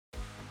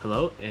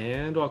Hello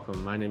and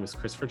welcome. My name is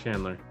Christopher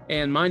Chandler.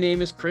 And my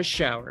name is Chris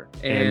Shower.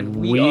 And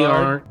we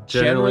are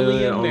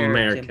generally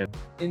American.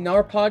 In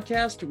our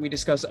podcast, we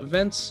discuss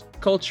events,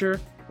 culture,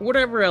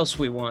 whatever else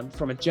we want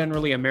from a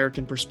generally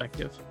American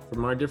perspective.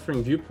 From our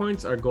differing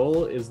viewpoints, our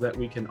goal is that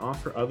we can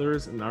offer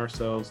others and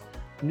ourselves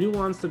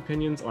nuanced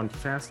opinions on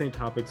fascinating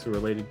topics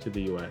related to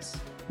the U.S.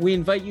 We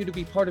invite you to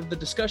be part of the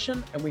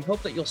discussion, and we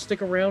hope that you'll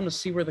stick around to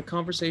see where the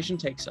conversation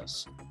takes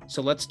us.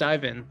 So let's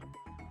dive in.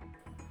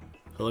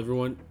 Hello,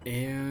 everyone,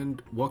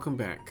 and welcome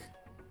back,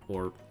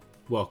 or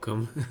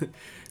welcome,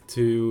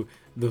 to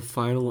the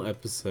final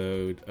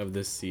episode of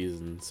this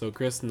season. So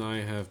Chris and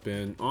I have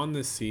been on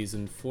this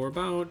season for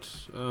about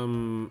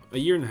a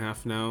year and a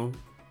half now,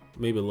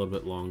 maybe a little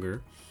bit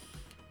longer.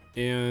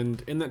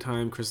 And in that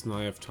time, Chris and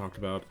I have talked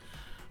about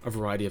a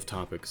variety of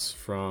topics,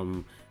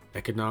 from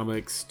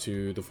economics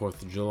to the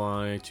 4th of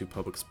July, to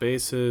public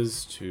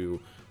spaces, to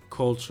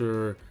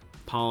culture,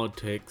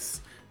 politics,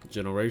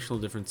 generational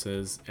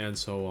differences, and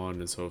so on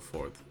and so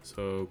forth.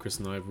 So Chris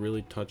and I have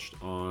really touched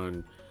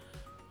on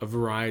a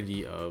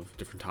variety of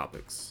different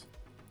topics.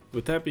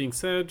 With that being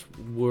said,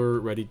 we're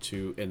ready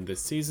to end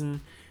this season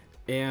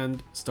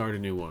and start a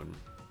new one.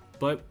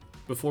 But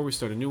before we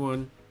start a new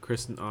one,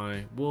 Chris and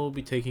I will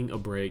be taking a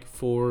break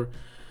for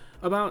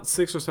about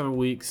 6 or 7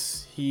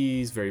 weeks.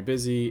 He's very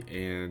busy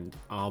and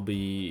I'll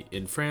be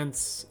in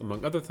France,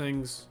 among other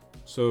things,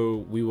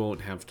 so we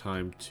won't have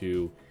time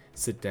to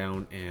sit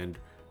down and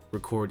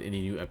record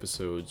any new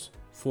episodes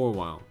for a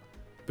while.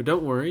 But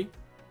don't worry,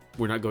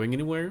 we're not going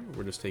anywhere.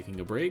 We're just taking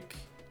a break,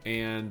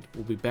 and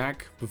we'll be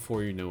back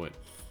before you know it.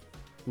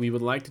 We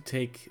would like to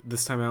take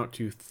this time out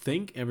to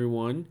thank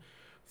everyone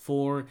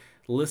for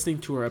listening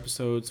to our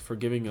episodes, for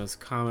giving us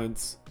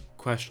comments,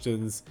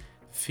 questions,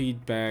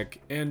 feedback,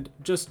 and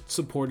just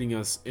supporting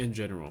us in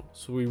general.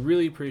 So we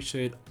really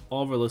appreciate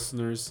all of our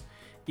listeners,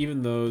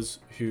 even those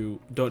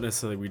who don't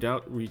necessarily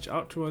reach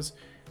out to us.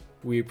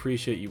 We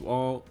appreciate you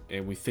all,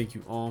 and we thank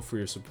you all for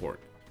your support.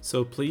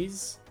 So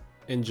please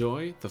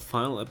enjoy the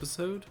final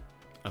episode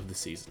of the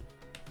season.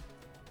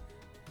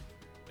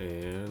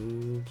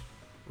 And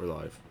we're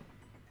live.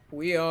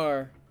 We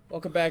are.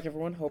 Welcome back,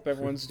 everyone. Hope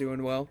everyone's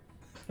doing well.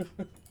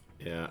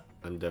 Yeah,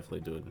 I'm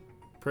definitely doing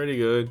pretty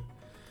good.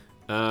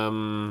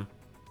 Not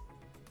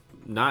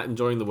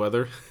enjoying the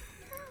weather.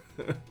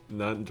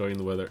 Not enjoying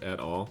the weather at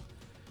all,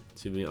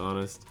 to be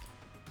honest.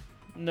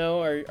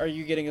 No, are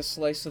you getting a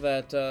slice of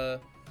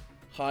that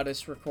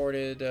hottest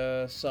recorded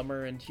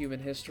summer in human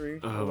history?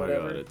 Oh my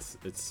god,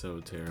 it's so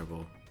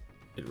terrible.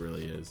 It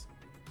really is.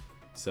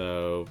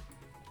 So,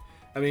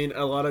 I mean,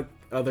 a lot of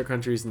other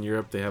countries in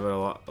Europe, they have it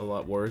a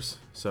lot worse.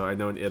 So I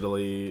know in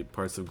Italy,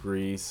 parts of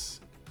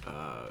Greece,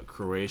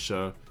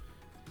 Croatia,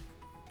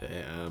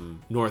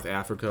 North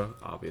Africa,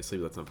 obviously,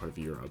 but that's not part of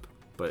Europe.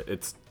 But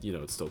it's,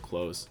 it's still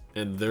close,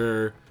 and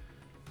they're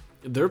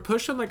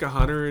pushing like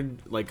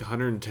 100, like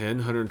 110,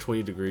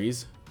 120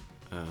 degrees.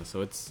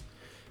 So it's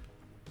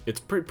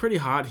pretty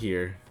hot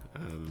here.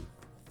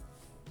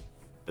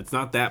 It's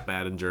not that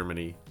bad in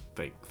Germany,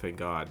 thank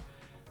God.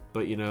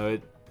 But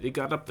it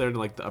got up there to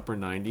like the upper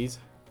 90s.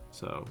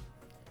 So,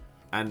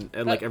 and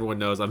like everyone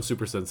knows, I'm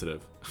super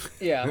sensitive.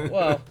 Yeah,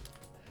 well,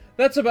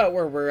 that's about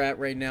where we're at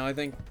right now. I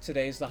think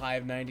today's the high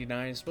of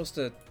 99. It's supposed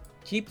to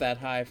keep that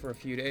high for a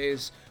few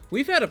days.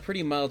 We've had a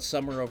pretty mild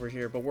summer over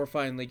here, but we're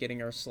finally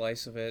getting our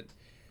slice of it.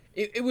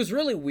 It was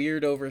really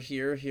weird over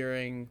here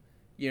hearing,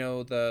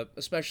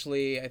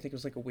 especially I think it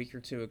was like a week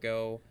or two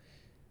ago,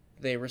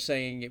 they were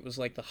saying it was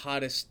like the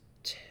hottest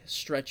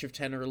stretch of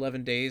 10 or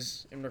 11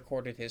 days in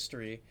recorded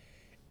history.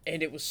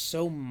 And it was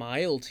so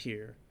mild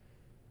here.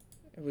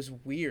 It was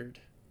weird.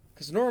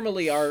 Because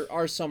normally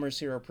our summers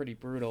here are pretty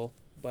brutal,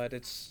 but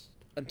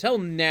until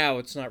now,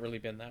 it's not really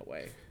been that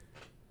way.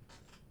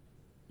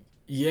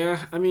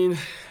 Yeah, I mean,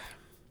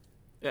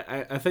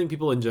 I think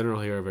people in general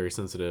here are very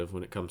sensitive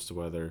when it comes to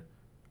weather,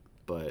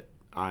 but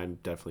I'm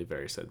definitely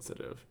very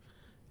sensitive.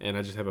 And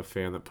I just have a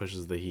fan that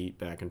pushes the heat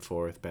back and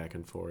forth, back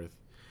and forth.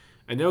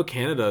 I know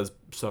Canada is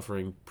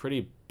suffering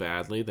pretty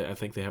badly. I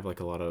think they have like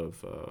a lot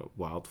of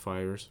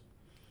wildfires.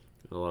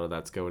 And a lot of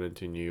that's going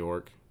into New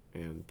York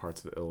and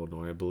parts of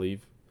Illinois, I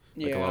believe.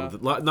 Like yeah.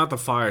 Not the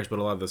fires, but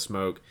a lot of the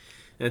smoke.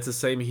 And it's the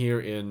same here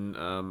in,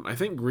 I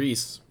think,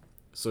 Greece.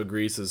 So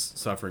Greece is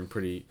suffering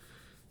pretty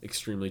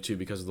extremely too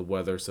because of the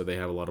weather. So they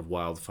have a lot of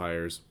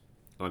wildfires,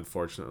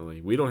 unfortunately.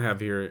 We don't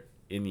have here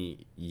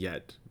any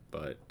yet,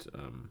 but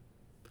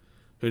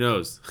who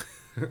knows?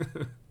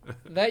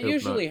 That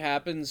usually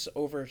happens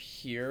over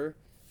here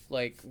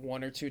like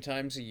 1 or 2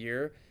 times a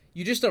year.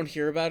 You just don't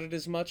hear about it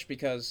as much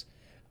because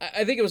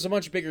I think it was a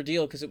much bigger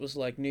deal because it was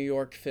like New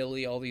York,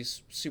 Philly, all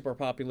these super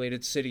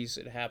populated cities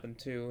it happened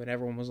to, and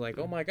everyone was like,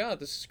 oh my god,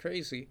 this is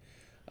crazy.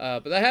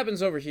 But that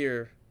happens over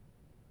here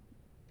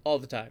all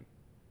the time.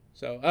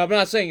 So I'm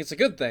not saying it's a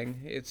good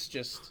thing. It's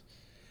just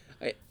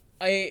and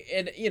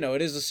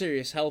it is a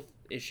serious health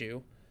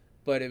issue,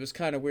 but it was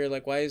kind of weird.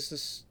 Like, why is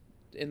this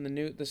in the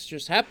news? This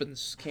just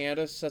happens.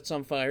 Canada sets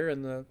on fire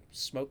and the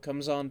smoke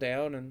comes on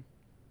down, and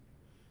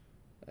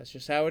that's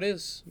just how it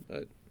is.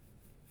 But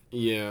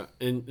Yeah,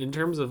 in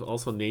terms of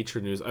also nature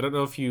news, I don't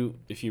know if you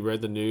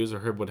read the news or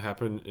heard what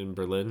happened in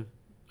Berlin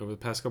over the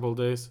past couple of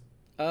days.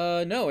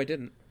 No, I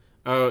didn't.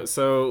 Oh,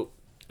 so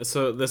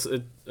this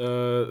happened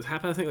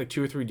I think like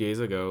 2 or 3 days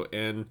ago,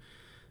 and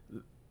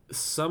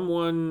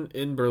someone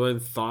in Berlin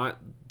thought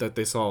that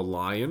they saw a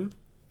lion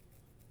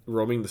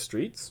roaming the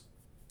streets,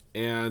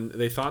 and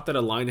they thought that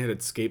a lion had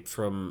escaped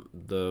from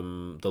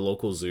the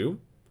local zoo,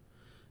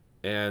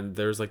 and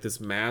there's like this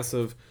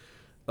massive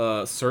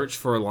search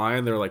for a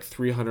lion. There were like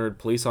 300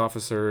 police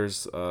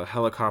officers,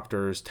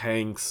 helicopters,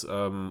 tanks.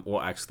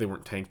 Well, actually, they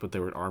weren't tanks, but they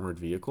were armored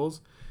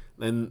vehicles.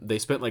 And they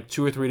spent like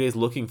 2 or 3 days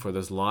looking for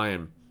this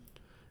lion,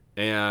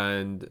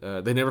 and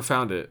they never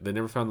found it. They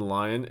never found the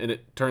lion, and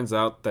it turns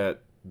out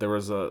that there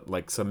was a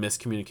like some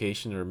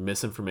miscommunication or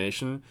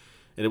misinformation,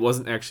 and it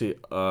wasn't actually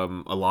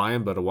a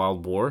lion, but a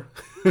wild boar.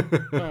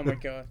 Oh my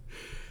god.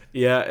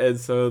 Yeah, and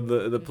so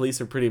the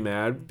police are pretty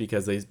mad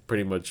because they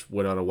pretty much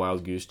went on a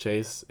wild goose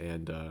chase,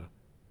 and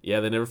yeah,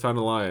 they never found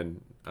a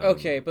lion.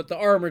 Okay, but the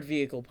armored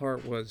vehicle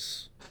part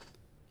was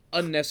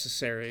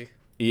unnecessary.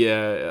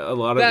 Yeah, a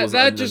lot of it That was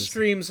that just unnecessary.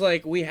 screams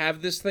like we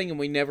have this thing and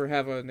we never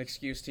have an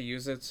excuse to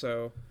use it,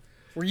 so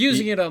we're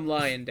using it on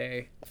Lion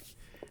Day.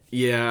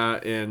 Yeah,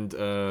 and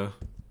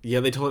yeah,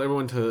 they told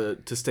everyone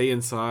to stay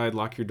inside,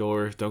 lock your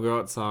doors, don't go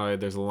outside.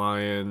 There's a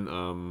lion.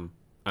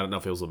 I don't know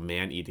if it was a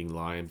man-eating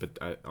lion, but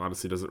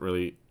honestly, doesn't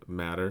really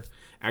matter.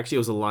 Actually, it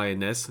was a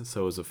lioness,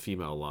 so it was a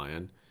female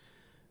lion,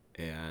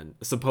 and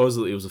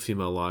supposedly it was a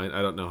female lion.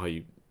 I don't know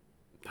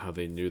how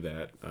they knew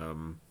that.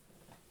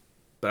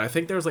 But I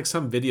think there was like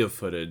some video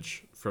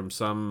footage from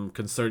some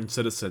concerned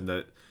citizen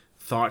that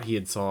thought he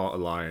had saw a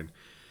lion,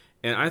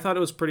 and I thought it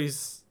was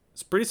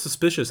it's pretty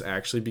suspicious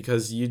actually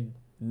because you'd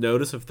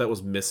notice if that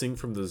was missing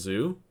from the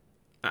zoo.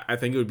 I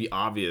think it would be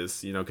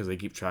obvious, because they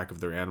keep track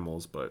of their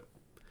animals. But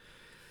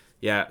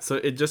yeah, so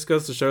it just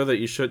goes to show that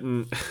you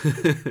shouldn't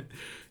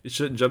you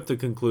shouldn't jump to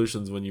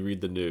conclusions when you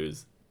read the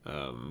news.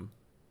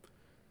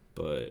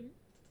 But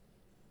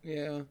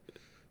Yeah.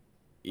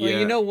 Well, you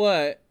yeah, know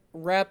what?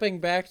 Wrapping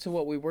back to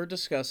what we were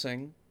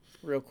discussing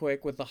real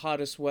quick with the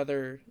hottest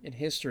weather in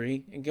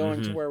history and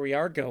going to hmm where we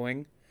are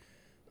going,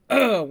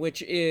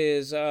 which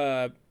is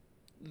the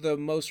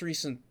most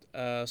recent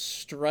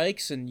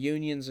strikes and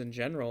unions in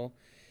general.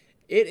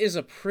 It is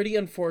a pretty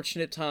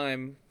unfortunate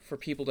time for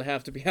people to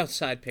have to be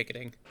outside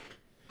picketing.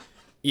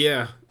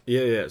 yeah.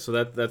 So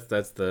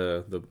that's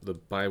the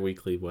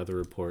biweekly weather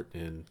report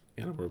and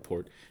animal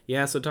report.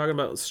 Yeah, so talking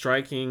about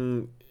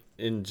striking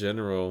in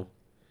general.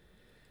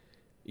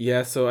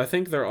 Yeah, so I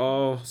think they're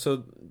all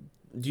so.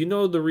 Do you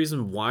know the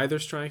reason why they're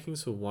striking?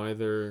 So why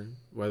the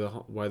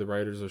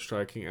writers are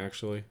striking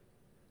actually?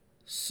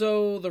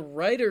 So the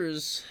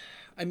writers,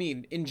 I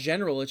mean, in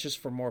general, it's just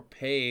for more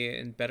pay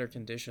and better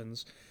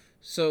conditions.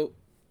 So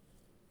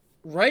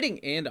writing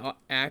and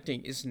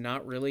acting is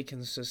not really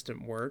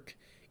consistent work.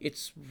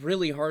 It's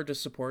really hard to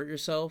support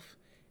yourself,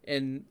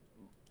 and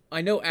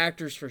I know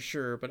actors for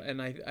sure, but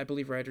I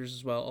believe writers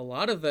as well. A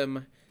lot of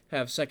them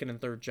have second and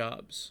third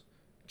jobs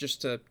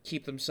just to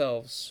keep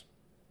themselves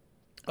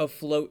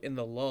afloat in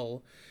the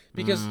lull.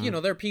 Because,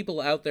 Mm, there are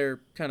people out there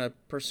kind of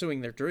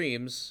pursuing their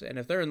dreams, and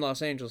if they're in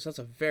Los Angeles, that's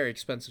a very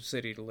expensive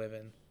city to live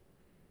in.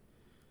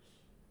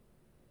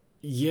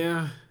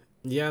 yeah,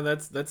 yeah.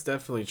 That's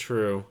definitely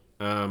true.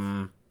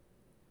 I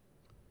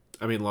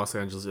mean, Los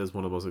Angeles is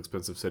one of the most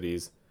expensive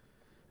cities.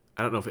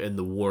 I don't know if in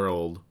the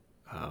world,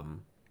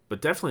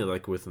 but definitely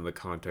like within the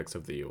context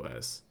of the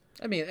U.S.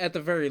 I mean, at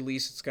the very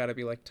least, it's got to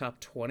be like top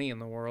 20 in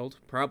the world,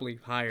 probably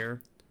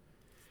higher.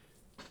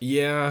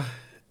 Yeah.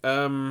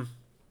 Um,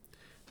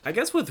 I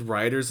guess with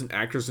writers and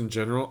actors in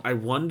general, I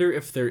wonder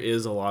if there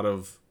is a lot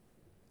of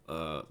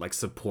like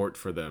support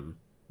for them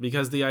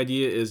because the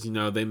idea is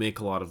they make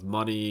a lot of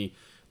money,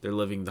 they're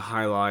living the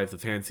high life, the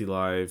fancy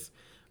life.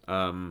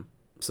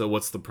 So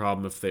what's the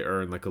problem if they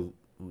earn like a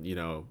you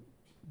know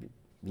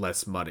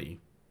less money?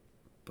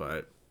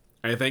 But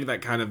I think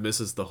that kind of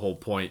misses the whole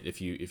point if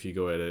you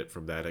go at it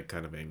from that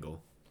kind of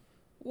angle.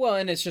 Well,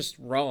 and it's just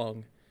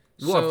wrong.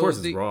 Well, of So course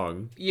it's the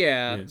wrong.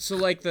 yeah, Yeah. so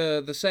like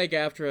the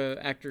SAG-AFTRA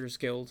Actors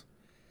Guild,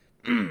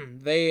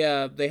 they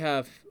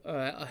have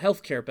a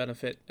healthcare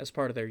benefit as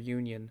part of their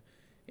union,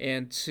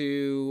 and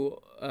to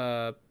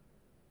oh,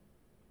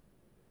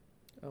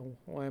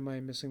 why am I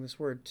missing this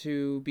word?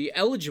 To be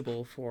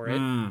eligible for it,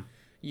 Hmm.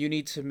 you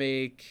need to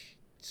make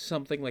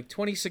something like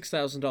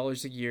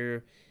 $26,000 a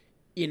year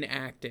in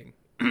acting.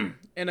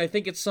 And I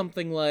think it's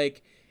something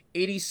like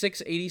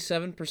 86,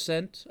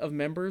 87% of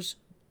members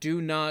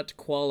do not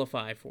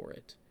qualify for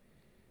it.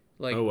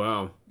 Oh Like,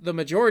 wow. the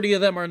majority of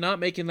them are not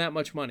making that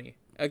much money.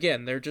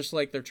 Again, they're just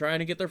like, they're trying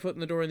to get their foot in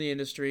the door in the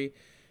industry.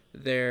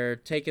 They're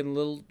taking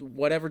little,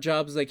 whatever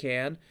jobs they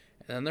can,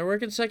 and then they're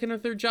working second or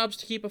third jobs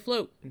to keep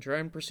afloat and try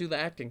and pursue the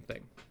acting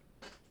thing.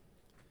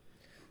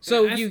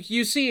 So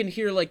you see and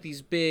hear like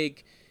these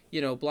big,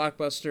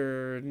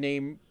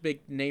 blockbuster big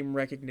name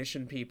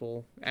recognition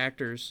people,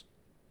 actors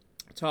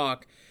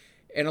talk,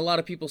 and a lot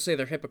of people say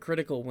they're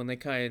hypocritical when they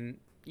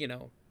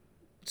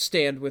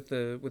stand with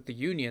the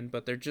union,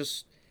 but they're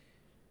just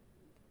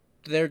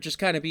they're just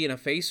kind of being a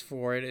face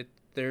for it.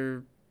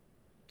 They're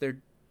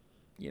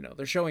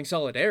they're showing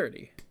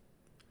solidarity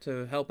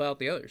to help out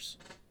the others.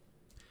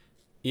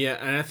 Yeah,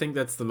 and I think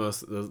that's the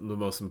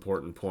most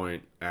important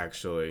point,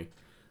 actually.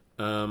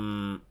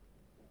 So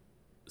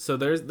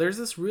there's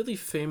this really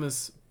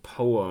famous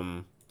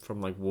poem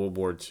from like World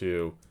War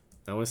II.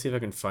 I want to see if I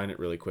can find it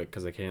really quick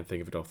because I can't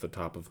think of it off the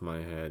top of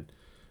my head.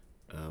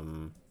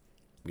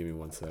 Give me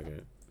 1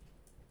 second.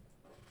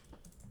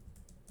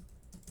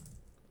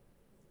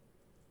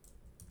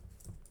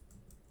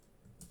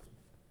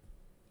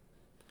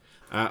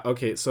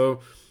 Okay, so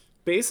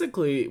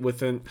basically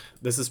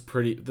this is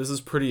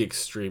pretty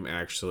extreme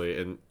actually,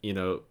 and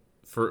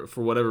for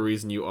whatever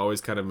reason you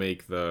always kind of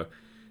make the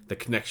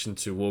connection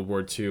to World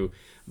War II,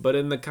 but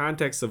in the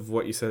context of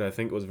what you said, I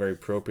think it was very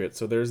appropriate.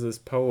 So there's this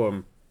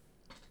poem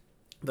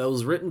that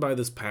was written by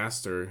this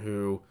pastor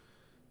who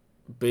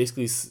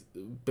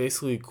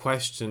basically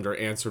questioned or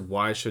answered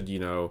why should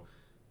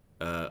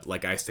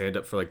like I stand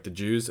up for like the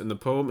Jews, and the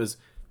poem is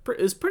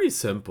pretty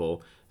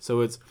simple.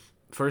 So it's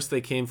first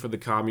they came for the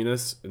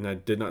communists and I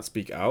did not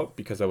speak out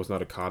because I was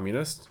not a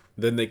communist.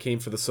 Then they came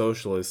for the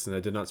socialists and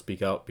I did not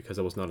speak out because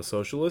I was not a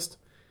socialist.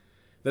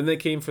 Then they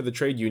came for the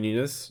trade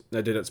unionists and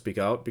I did not speak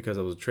out because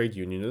I was a trade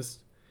unionist.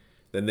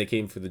 Then they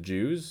came for the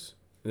Jews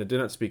and I did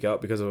not speak out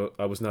because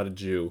I was not a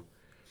Jew.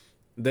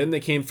 Then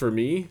they came for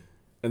me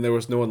and there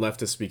was no one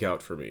left to speak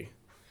out for me.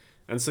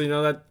 And so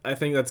that I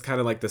think that's kind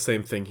of like the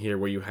same thing here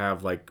where you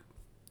have like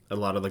a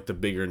lot of like the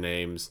bigger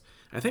names.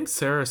 I think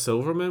Sarah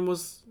Silverman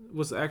was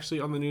actually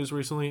on the news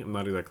recently. I'm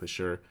not exactly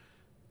sure.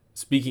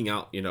 Speaking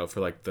out,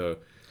 for like the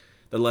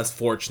less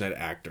fortunate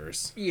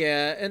actors.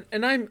 Yeah,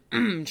 and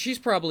I'm she's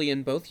probably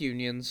in both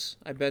unions.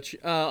 I bet you.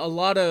 A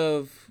lot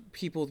of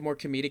people with more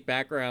comedic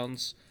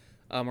backgrounds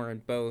are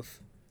in both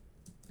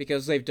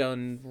because they've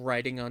done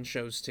writing on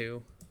shows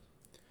too.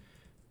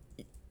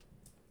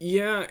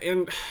 Yeah,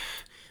 and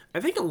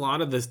I think a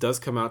lot of this does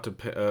come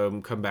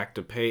back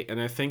to pay,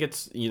 and I think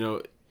it's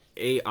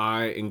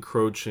AI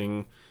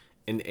encroaching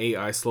and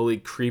AI slowly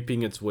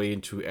creeping its way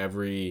into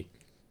every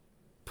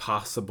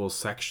possible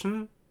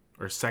section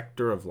or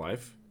sector of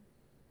life.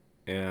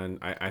 And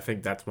I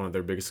think that's one of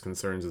their biggest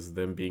concerns is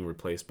them being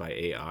replaced by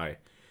AI,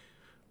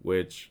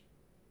 which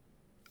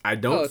I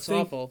don't it's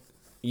think... awful.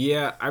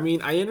 Yeah, I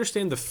mean, I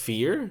understand the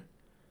fear,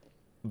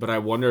 but I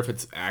wonder if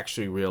it's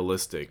actually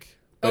realistic.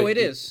 But It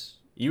is.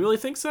 You really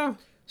think so?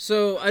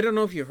 So, I don't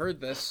know if you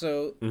heard this.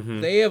 So,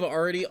 they have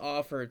already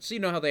offered... So, you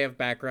know how they have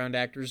background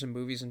actors in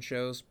movies and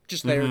shows?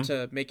 Just there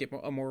to make it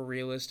a more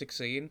realistic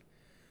scene?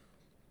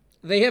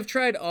 They have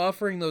tried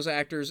offering those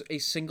actors a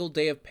single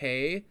day of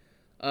pay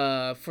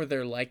for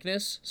their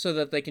likeness so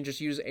that they can just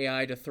use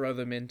AI to throw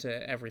them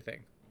into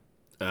everything.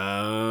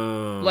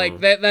 Oh. Like,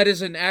 that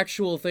is an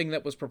actual thing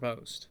that was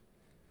proposed.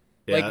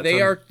 Yeah, like,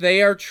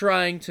 they are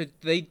trying to...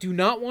 They do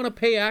not want to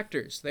pay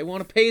actors. They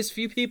want to pay as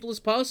few people as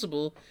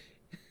possible.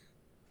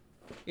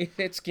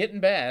 It's getting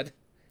bad.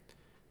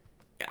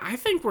 I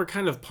think we're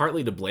kind of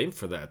partly to blame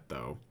for that,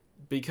 though.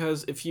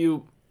 Because if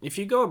you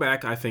go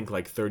back, I think,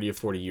 like 30 or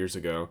 40 years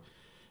ago,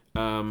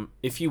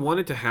 if you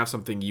wanted to have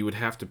something, you would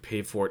have to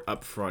pay for it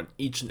up front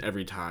each and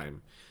every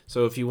time.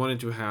 So if you wanted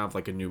to have,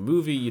 like, a new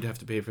movie, you'd have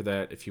to pay for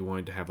that. If you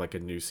wanted to have, like, a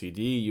new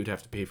CD, you'd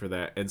have to pay for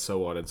that, and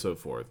so on and so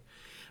forth.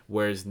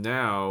 Whereas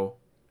now,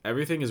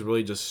 everything is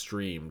really just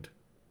streamed.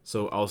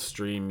 So I'll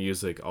stream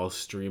music, I'll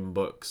stream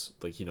books,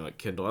 like, like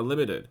Kindle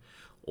Unlimited.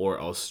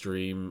 Or I'll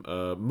stream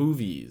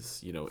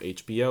movies,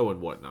 HBO and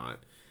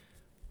whatnot.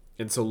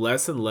 And so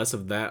less and less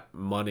of that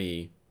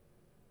money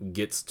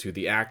gets to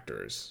the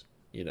actors,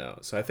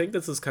 So I think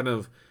this is kind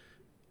of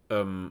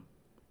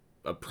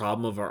a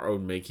problem of our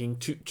own making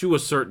to a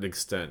certain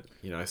extent.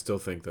 I still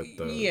think that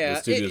the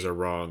studios are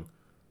wrong.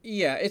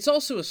 Yeah, it's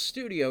also a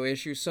studio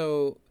issue.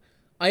 So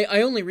I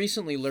only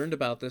recently learned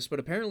about this, but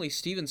apparently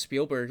Steven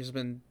Spielberg has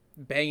been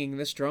banging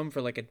this drum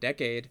for like a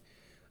decade.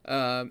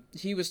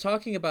 He was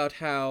talking about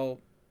how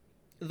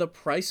the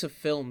price of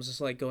films is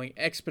like going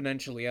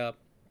exponentially up.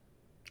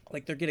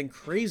 Like they're getting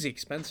crazy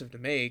expensive to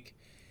make,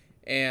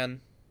 and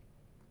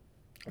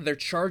they're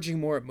charging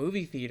more at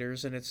movie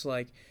theaters, and it's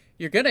like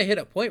you're gonna hit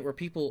a point where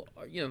people,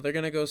 they're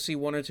gonna go see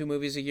 1 or 2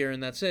 movies a year,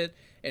 and that's it,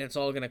 and it's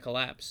all gonna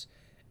collapse.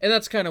 And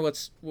that's kind of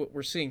what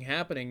we're seeing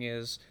happening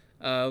is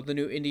the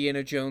new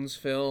Indiana Jones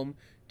film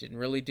didn't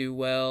really do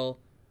well.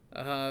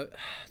 There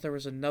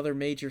was another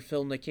major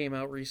film that came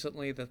out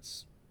recently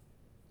that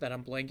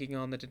I'm blanking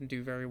on that didn't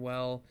do very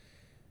well.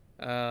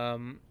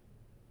 And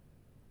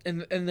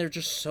they're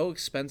just so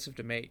expensive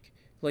to make.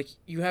 Like,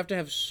 you have to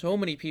have so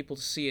many people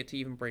to see it to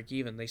even break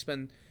even. They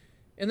spend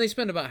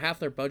about half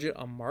their budget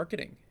on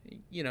marketing.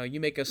 You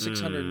make a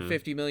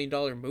 $650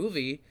 million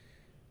movie,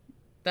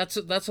 that's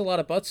a lot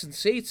of butts and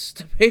seats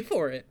to pay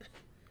for it.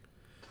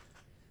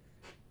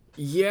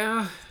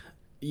 Yeah,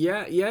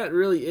 it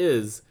really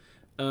is.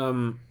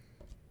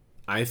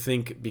 I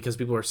think because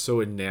people are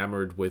so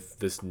enamored with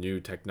this new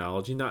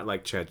technology, not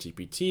like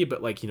ChatGPT,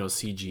 but like,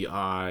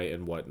 CGI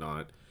and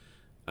whatnot.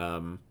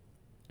 And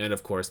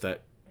of course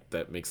that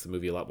makes the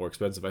movie a lot more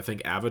expensive. I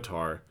think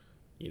Avatar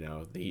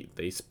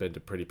they spent a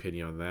pretty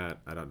penny on that.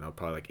 I don't know,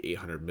 probably like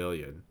 800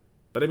 million.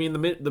 But I mean,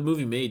 the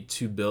movie made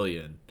 2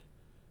 billion,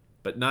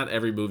 but not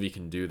every movie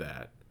can do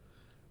that.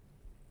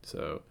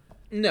 So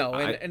No,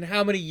 and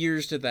how many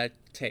years did that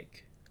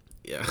take?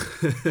 yeah,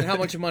 And how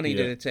much money yeah.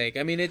 did it take?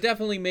 I mean, it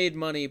definitely made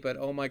money, but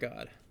oh my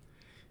god.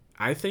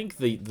 I think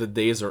the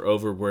days are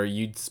over where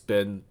you'd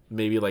spend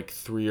maybe like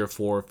 3 or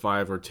 4 or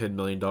 5 or $10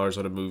 million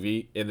on a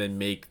movie and then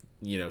make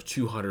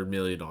 200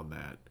 million on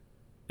that.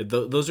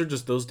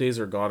 Those days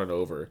are gone and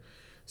over.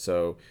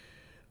 So,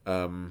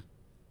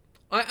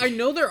 I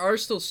know there are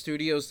still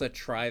studios that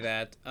try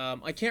that.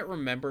 I can't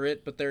remember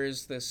it, but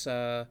there's this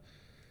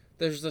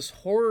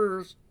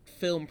horror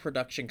film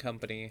production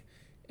company,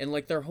 and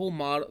like their whole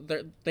model,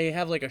 they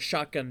have like a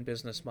shotgun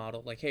business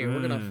model. Like, hey,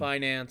 we're gonna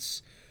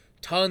finance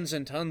tons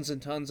and tons and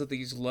tons of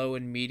these low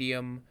and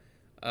medium,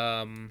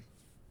 cost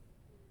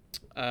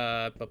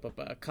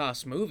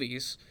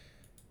movies,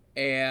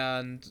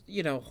 and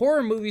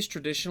horror movies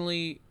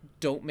traditionally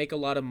don't make a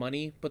lot of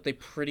money, but they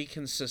pretty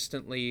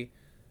consistently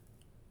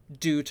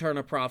do turn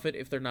a profit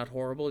if they're not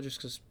horrible, just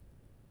because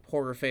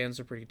horror fans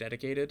are pretty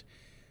dedicated.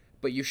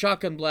 But you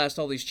shotgun blast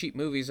all these cheap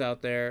movies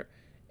out there,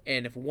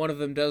 and if one of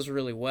them does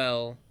really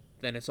well,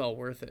 then it's all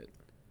worth it.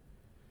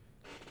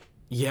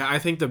 yeah, I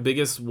think the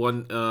biggest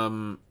one,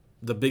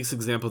 the biggest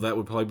example of that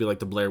would probably be like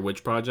the Blair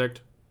Witch Project,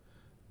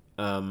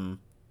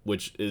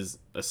 which is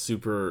a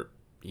super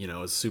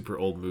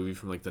old movie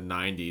from like the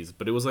 90s,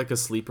 but it was like a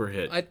sleeper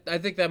hit. I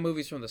think that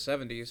movie's from the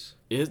 70s.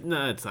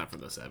 No, it's not from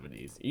the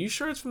 70s. Are you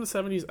sure it's from the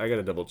 70s? I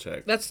gotta double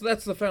check. That's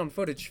the found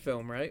footage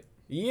film, right?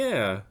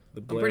 Yeah.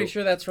 I'm pretty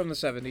sure that's from the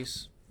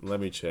 70s. Let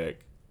me check.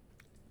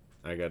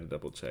 I gotta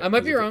double check. I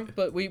might be wrong,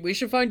 but we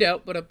should find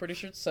out, but I'm pretty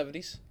sure it's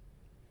 70s.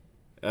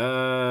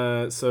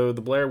 So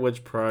the Blair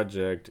Witch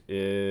Project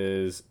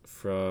is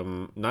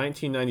from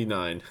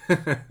 1999.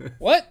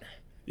 What?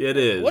 It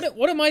is.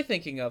 What am I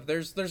thinking of?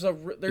 There's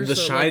The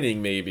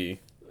Shining, maybe.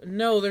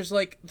 No, there's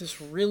like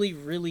this really,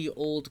 really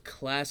old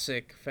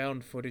classic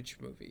found footage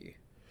movie.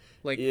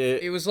 Like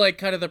it was like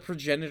kind of the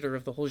progenitor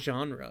of the whole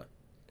genre.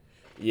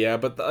 Yeah,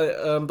 but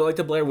like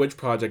the Blair Witch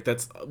Project,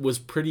 was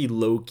pretty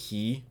low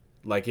key.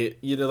 Like it,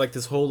 like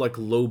this whole like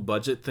low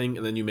budget thing,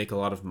 and then you make a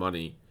lot of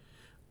money.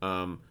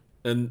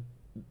 And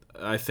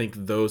I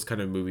think those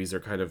kind of movies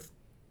are kind of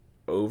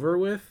over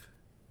with.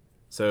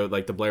 So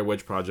like the Blair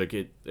Witch Project,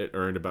 it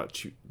earned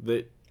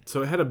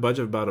so it had a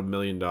budget of about $1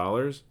 million,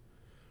 and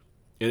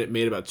it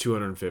made about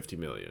 250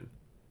 million,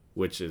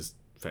 which is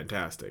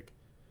fantastic.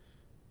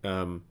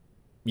 You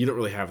don't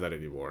really have that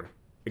anymore,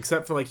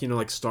 except for like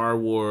like Star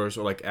Wars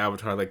or like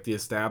Avatar, like the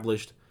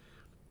established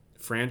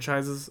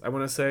franchises, I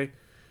want to say,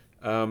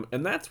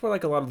 and that's where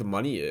like a lot of the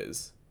money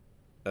is.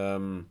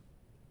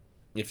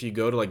 If you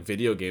go to like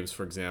video games,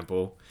 for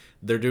example,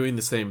 they're doing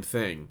the same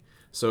thing.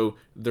 So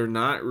they're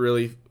not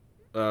really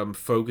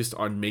focused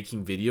on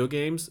making video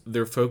games.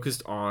 They're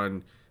focused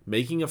on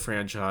making a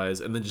franchise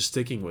and then just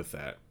sticking with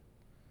that,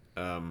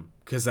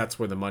 because that's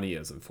where the money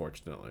is,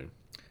 unfortunately.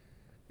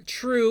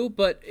 True,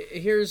 but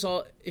here's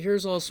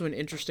also an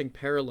interesting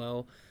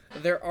parallel.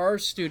 There are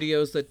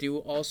studios that do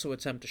also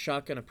attempt a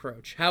shotgun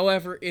approach.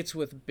 However, it's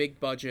with big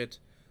budget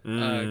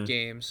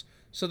games.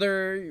 So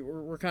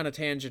we're kind of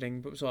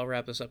tangenting, so I'll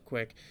wrap this up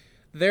quick.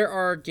 There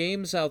are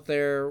games out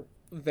there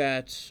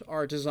that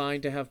are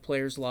designed to have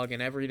players log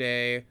in every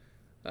day,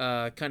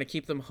 kind of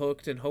keep them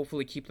hooked and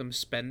hopefully keep them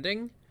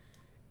spending.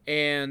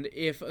 And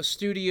if a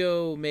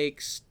studio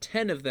makes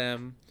 10 of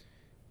them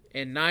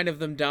and 9 of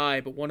them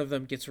die, but one of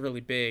them gets really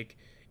big,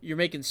 you're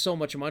making so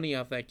much money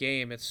off that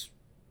game, it's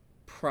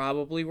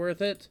probably worth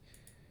it.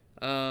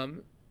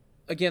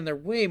 Again, they're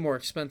way more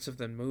expensive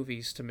than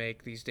movies to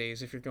make these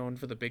days if you're going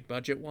for the big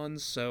budget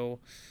ones, so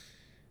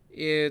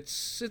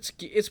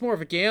it's more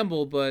of a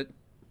gamble, but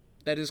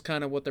that is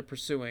kind of what they're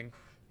pursuing.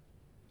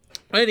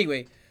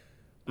 Anyway,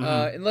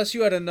 unless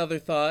you had another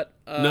thought.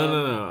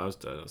 No, I was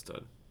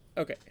done.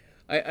 Okay.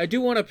 I do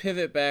want to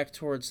pivot back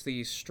towards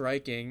the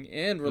striking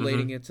and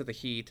relating it to the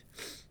heat.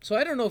 So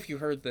I don't know if you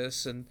heard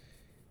this, and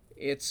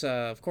it's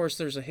of course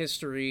there's a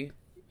history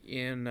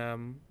in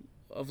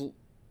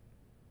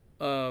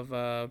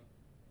of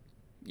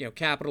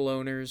capital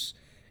owners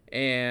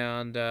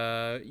and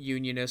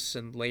unionists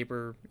and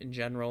labor in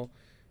general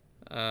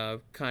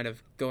kind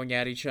of going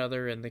at each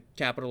other, and the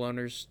capital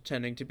owners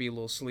tending to be a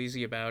little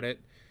sleazy about it.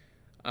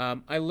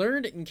 I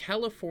learned in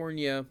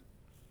California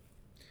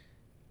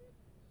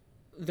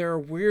there are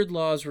weird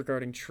laws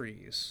regarding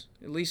trees,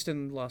 at least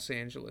in Los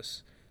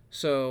Angeles.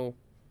 So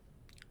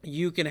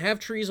you can have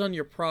trees on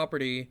your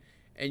property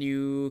and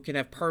you can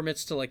have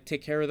permits to like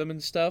take care of them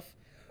and stuff,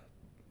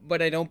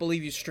 but I don't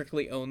believe you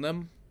strictly own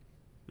them.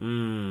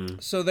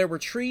 So there were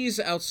trees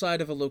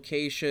outside of a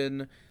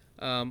location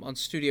on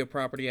studio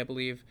property, I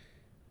believe,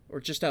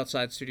 or just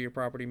outside studio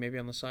property, maybe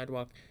on the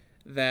sidewalk,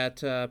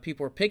 that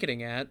people were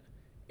picketing at,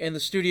 and the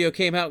studio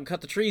came out and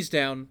cut the trees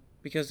down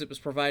because it was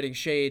providing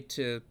shade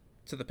to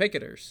the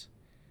picketers.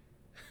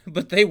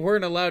 But they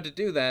weren't allowed to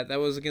do that. That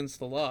was against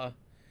the law.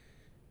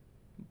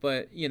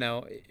 But,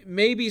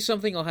 maybe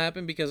something will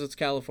happen because it's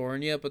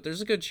California, but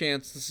there's a good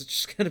chance this is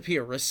just going to be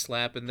a wrist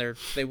slap and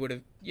they would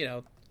have,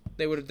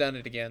 they would have done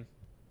it again.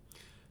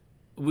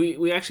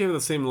 We actually have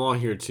the same law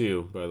here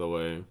too, by the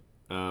way.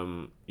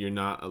 You're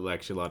not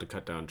actually allowed to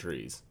cut down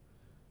trees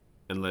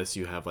unless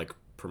you have like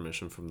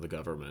permission from the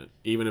government,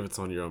 even if it's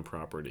on your own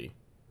property.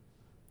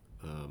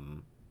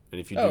 And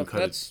if you do cut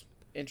that's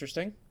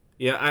interesting.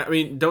 Yeah, I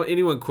mean, don't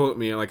anyone quote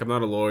me, like I'm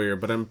not a lawyer,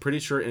 but I'm pretty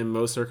sure in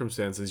most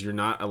circumstances you're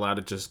not allowed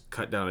to just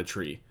cut down a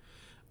tree.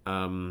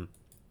 And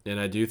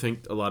I do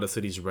think a lot of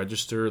cities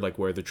register like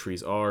where the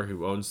trees are,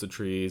 who owns the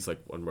trees, like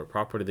on what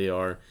property they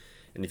are.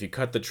 And if you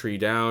cut the tree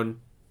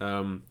down,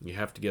 you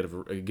have to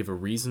give a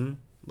reason,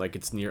 like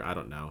it's near, I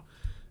don't know.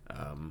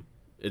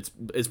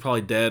 It's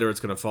probably dead, or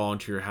it's going to fall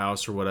into your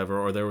house or whatever,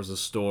 or there was a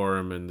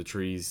storm and the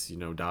tree's,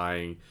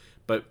 dying.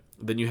 But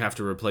then you have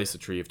to replace the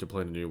tree, you have to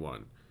plant a new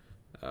one.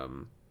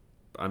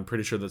 I'm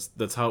pretty sure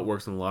that's how it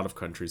works in a lot of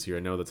countries here. I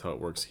know that's how it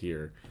works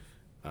here.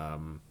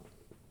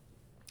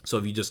 So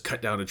if you just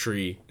cut down a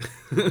tree,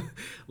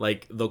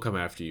 like they'll come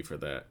after you for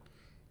that.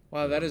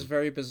 Wow, that is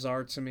very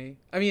bizarre to me.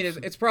 I mean,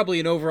 it's probably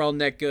an overall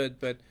net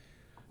good, but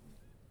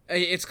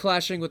it's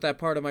clashing with that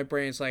part of my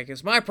brain. It's like,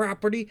 it's my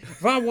property.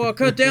 If I want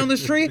to cut down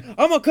this tree,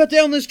 I'm going to cut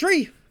down this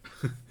tree.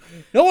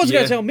 No one's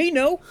going to tell me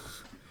no.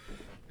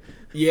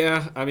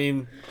 Yeah, I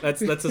mean,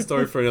 that's a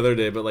story for another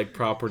day, but like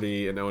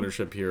property and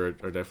ownership here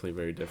are definitely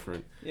very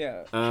different.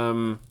 Yeah.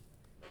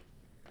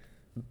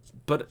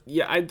 But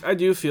yeah, I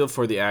do feel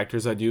for the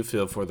actors. I do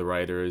feel for the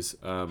writers.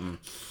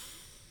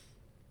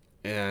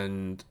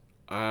 And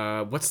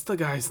what's the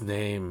guy's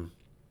name?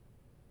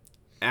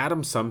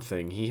 Adam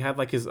something. He had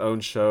like his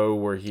own show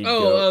where he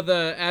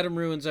the Adam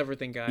Ruins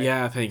Everything guy.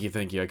 Yeah, thank you.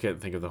 I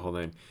couldn't think of the whole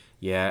name.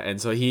 Yeah, and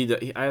so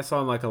I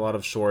saw like a lot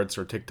of shorts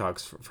or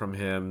TikToks from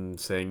him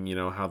saying,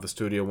 how the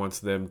studio wants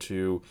them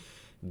to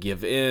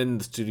give in.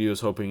 The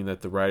studio's hoping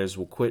that the writers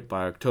will quit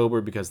by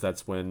October because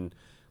that's when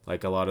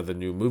like a lot of the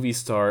new movies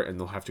start and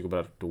they'll have to go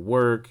back to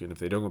work. And if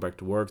they don't go back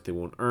to work, they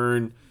won't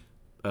earn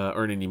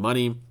any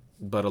money.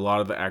 But a lot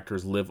of the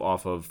actors live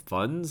off of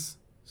funds,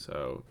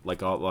 so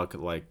like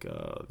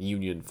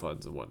union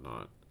funds and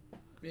whatnot.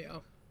 Yeah.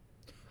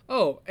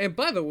 Oh, and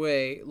by the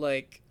way,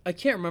 like, I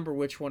can't remember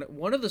which one.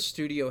 One of the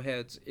studio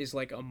heads is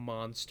like a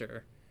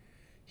monster.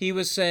 He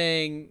was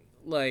saying,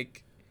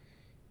 like,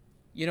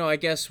 I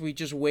guess we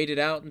just waited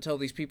out until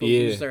these people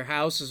lose their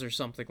houses or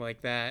something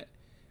like that.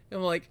 And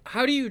I'm like,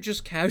 how do you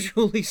just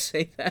casually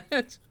say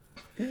that?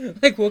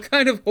 Like, what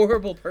kind of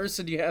horrible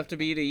person do you have to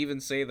be to even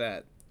say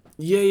that?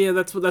 Yeah,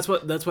 that's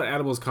what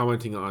Adam was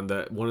commenting on,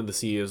 that one of the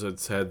CEOs had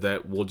said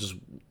that we'll just,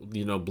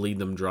 bleed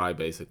them dry,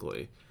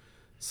 basically.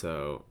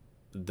 So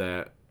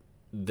that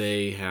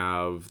they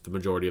have the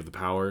majority of the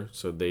power,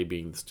 so they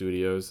being the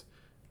studios,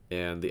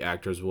 and the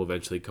actors will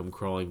eventually come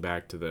crawling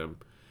back to them.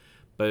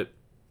 But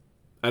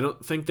I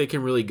don't think they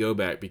can really go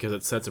back because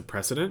it sets a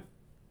precedent,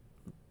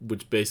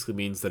 which basically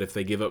means that if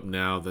they give up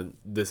now, then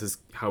this is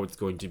how it's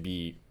going to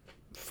be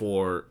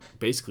for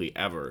basically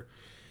ever.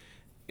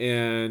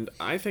 And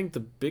I think the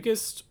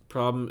biggest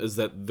problem is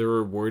that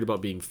they're worried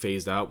about being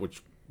phased out,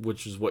 which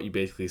is what you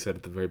basically said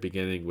at the very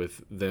beginning,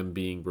 with them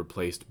being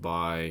replaced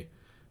by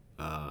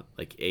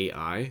like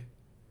AI.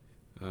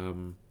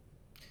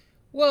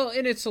 Well,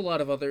 and it's a lot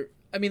of other.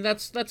 I mean,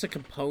 that's a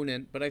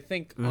component, but I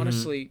think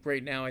honestly,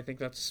 right now, I think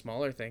that's a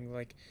smaller thing.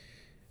 Like,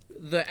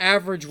 the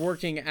average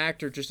working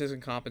actor just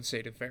isn't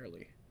compensated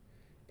fairly,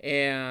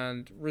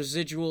 and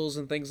residuals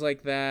and things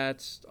like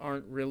that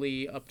aren't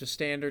really up to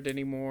standard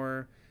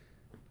anymore.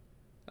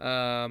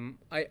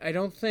 I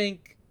don't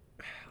think.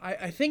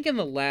 I think in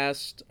the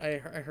last, I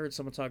heard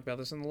someone talk about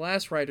this in the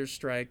last writer's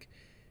strike,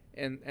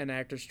 and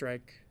actor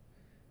strike.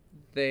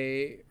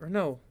 It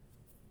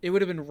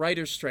would have been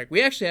writer's strike.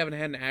 We actually haven't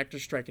had an actor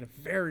strike in a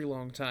very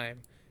long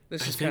time.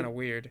 This is kind of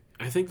weird.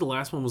 I think the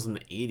last one was in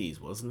the 80s,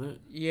 wasn't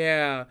it?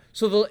 Yeah.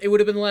 So it would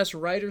have been the last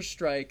writer's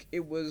strike.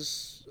 It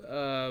was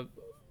in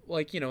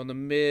the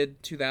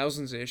mid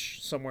 2000s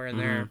ish, somewhere in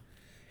there.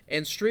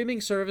 And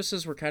streaming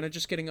services were kind of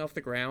just getting off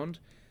the ground.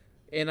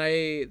 And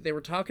they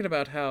were talking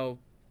about how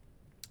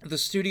the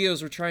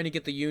studios were trying to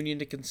get the union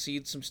to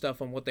concede some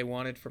stuff on what they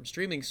wanted from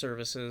streaming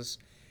services,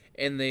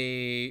 and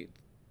the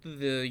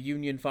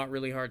union fought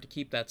really hard to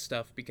keep that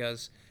stuff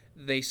because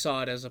they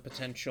saw it as a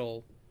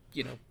potential,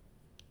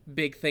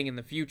 big thing in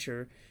the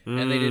future,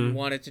 and they didn't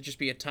want it to just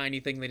be a tiny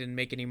thing they didn't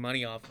make any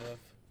money off of.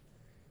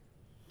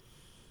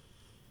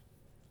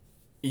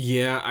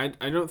 Yeah,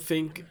 I don't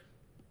think,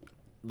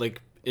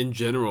 like, in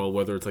general,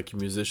 whether it's like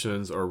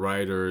musicians or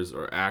writers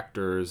or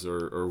actors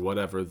or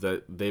whatever,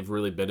 that they've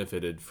really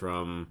benefited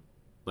from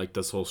like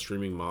this whole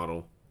streaming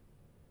model.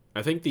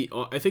 I think the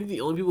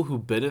only people who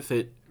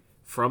benefit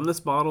from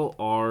this model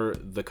are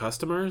the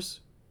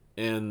customers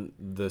and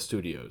the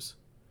studios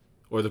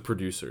or the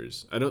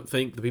producers. I don't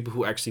think the people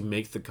who actually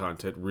make the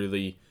content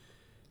really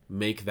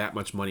make that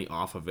much money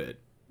off of it.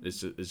 It's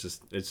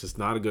just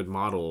not a good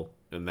model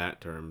in that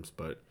terms,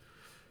 but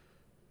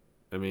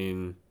I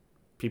mean,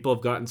 people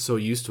have gotten so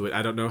used to it.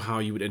 I don't know how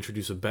you would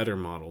introduce a better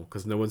model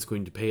because no one's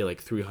going to pay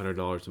like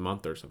 $300 a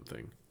month or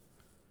something.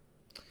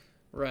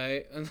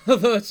 Right. And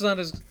although it's not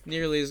as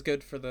nearly as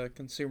good for the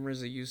consumer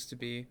as it used to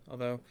be,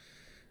 although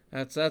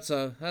that's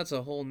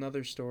a whole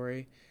nother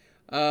story.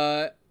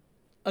 Uh,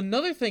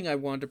 Another thing I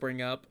wanted to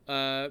bring up,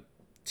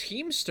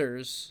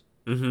 Teamsters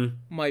Mm-hmm.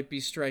 might be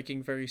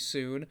striking very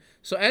soon.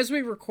 So as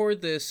we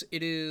record this,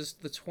 it is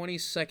the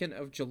 22nd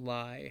of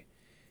July.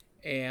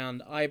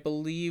 And I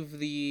believe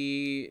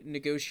the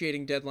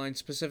negotiating deadline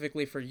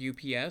specifically for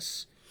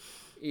UPS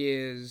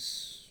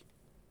is,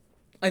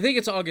 I think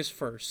it's August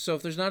 1st. So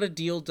if there's not a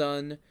deal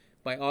done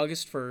by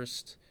August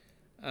 1st,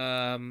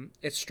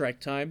 it's strike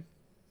time.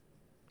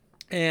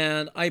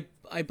 And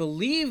I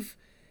believe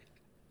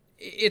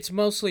it's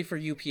mostly for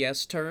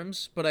UPS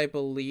terms, but I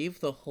believe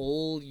the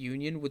whole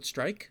union would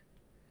strike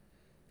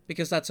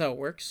because that's how it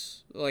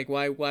works. Like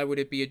why would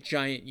it be a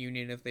giant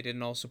union if they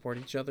didn't all support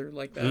each other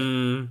like that?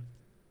 Mm.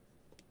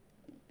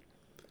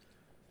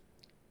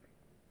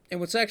 And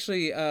what's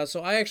actually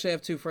so I actually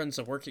have two friends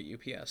that work at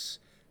UPS,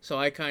 so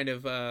I kind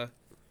of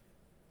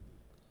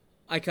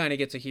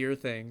get to hear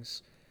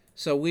things.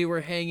 So we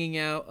were hanging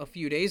out a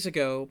few days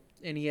ago,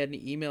 and he had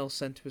an email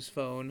sent to his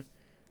phone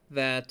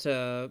that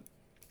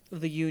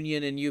the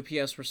union and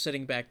UPS were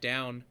sitting back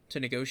down to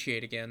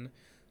negotiate again.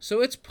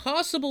 So it's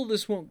possible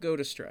this won't go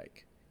to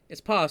strike. It's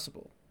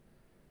possible.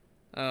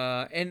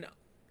 And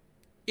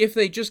if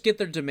they just get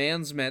their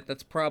demands met,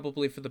 that's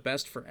probably for the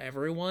best for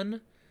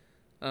everyone.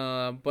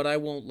 But I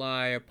won't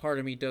lie, a part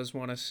of me does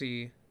want to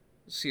see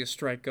a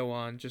strike go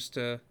on just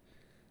to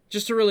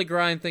really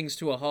grind things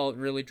to a halt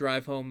and really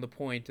drive home the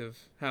point of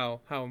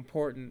how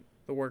important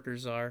the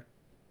workers are.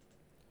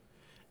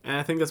 And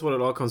I think that's what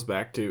it all comes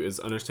back to is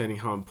understanding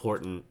how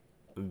important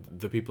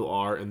the people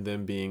are and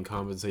them being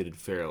compensated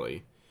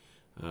fairly.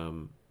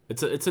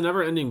 It's a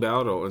never ending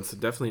battle. It's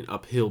definitely an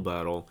uphill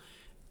battle.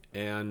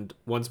 And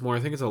once more, I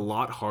think it's a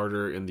lot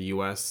harder in the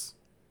U.S.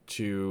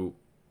 to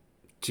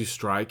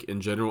strike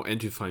in general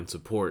and to find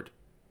support,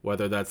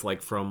 whether that's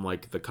like from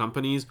like the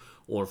companies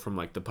or from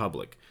like the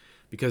public,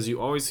 because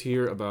you always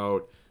hear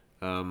about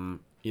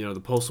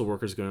the postal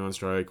workers going on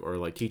strike or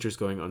like teachers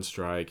going on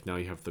strike. Now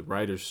you have the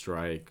writers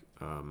strike.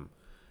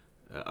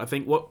 I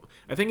think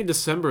in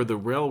December the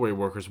railway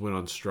workers went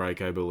on strike,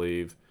 I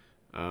believe,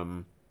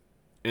 and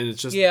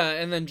it's just Yeah,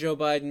 and then Joe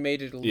Biden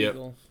made it Yep.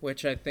 illegal,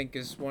 which I think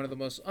is one of the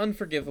most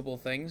unforgivable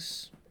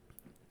things.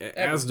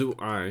 As do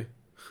I.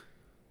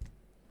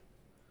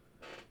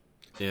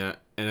 Yeah,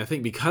 and I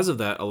think because of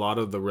that, a lot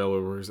of the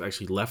railway workers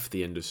actually left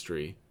the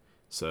industry.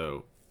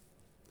 So,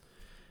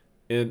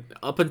 and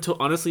up until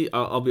honestly,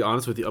 I'll be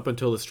honest with you, up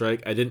until the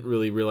strike, I didn't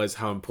really realize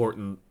how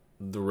important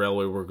the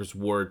railway workers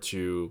were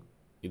to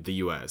the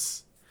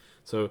U.S.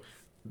 So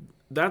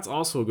that's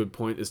also a good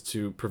point, is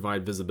to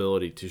provide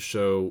visibility to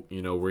show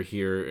we're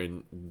here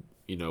and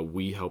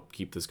we help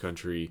keep this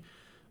country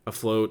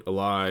afloat,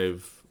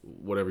 alive,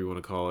 whatever you want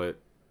to call it.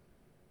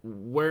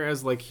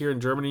 Whereas like here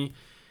in Germany,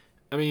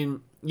 I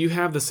mean, you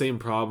have the same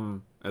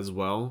problem as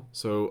well.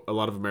 So a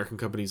lot of American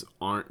companies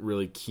aren't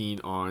really keen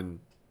on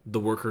the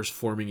workers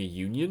forming a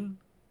union.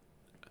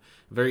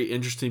 Very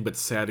interesting but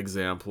sad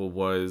example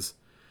was,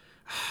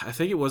 I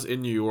think it was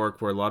in New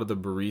York, where a lot of the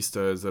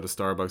baristas at a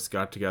Starbucks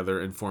got together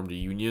and formed a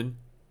union,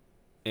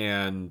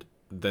 and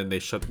then then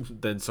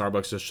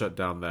Starbucks just shut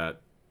down that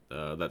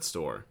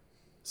store.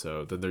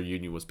 So then their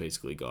union was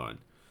basically gone.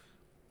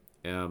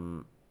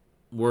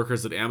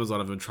 Workers at Amazon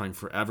have been trying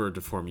forever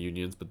to form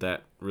unions, but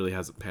that really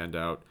hasn't panned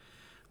out.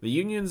 The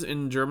unions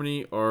in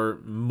Germany are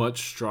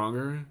much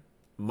stronger.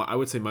 I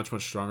would say much,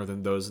 much stronger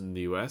than those in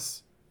the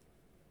US.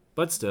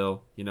 But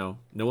still, no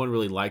one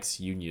really likes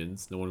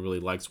unions. No one really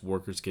likes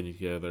workers getting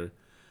together.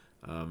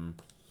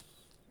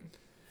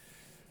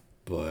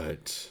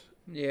 But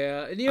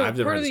Yeah, and I've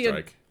never part had of a the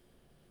strike.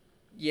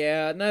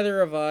 yeah, neither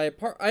have I.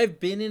 I've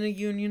been in a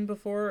union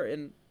before,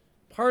 and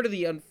part of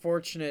the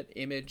unfortunate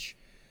image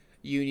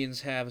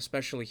unions have,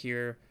 especially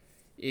here,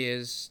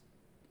 is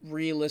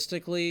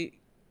realistically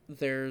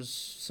there's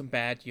some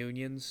bad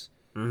unions.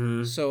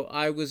 Mm-hmm. So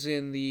I was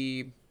in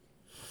the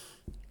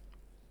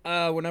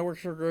when I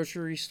worked for a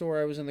grocery store,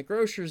 I was in the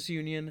grocers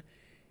union,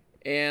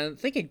 and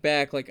thinking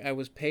back, like I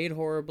was paid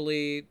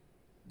horribly.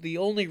 The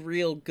only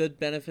real good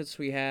benefits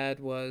we had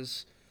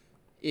was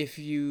if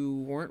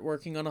you weren't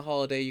working on a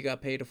holiday, you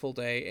got paid a full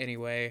day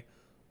anyway.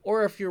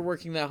 Or if you're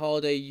working that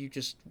holiday, you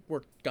just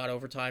got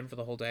overtime for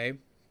the whole day.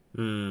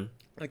 Mm.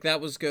 Like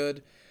that was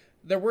good.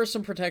 There were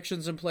some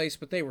protections in place,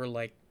 but they were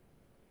like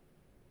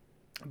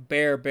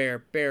bare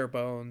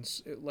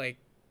bones. Like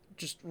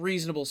just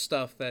reasonable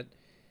stuff that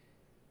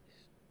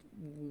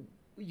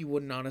you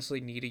wouldn't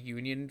honestly need a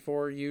union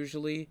for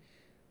usually.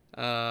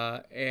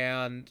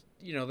 And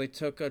they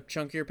took a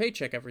chunk of your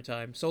paycheck every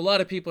time. So a lot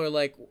of people are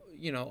like,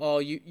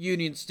 all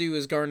unions do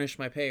is garnish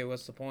my pay.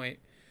 What's the point?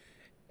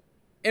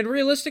 And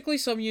realistically,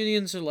 some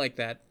unions are like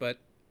that. But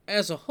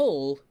as a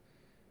whole,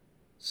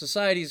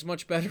 society is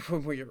much better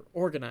when we're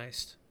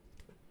organized.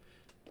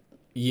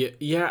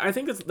 Yeah. I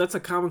think that's a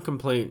common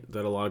complaint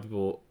that a lot of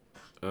people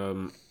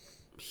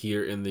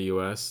here in the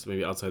U.S.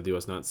 Maybe outside the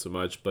U.S. not so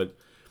much, but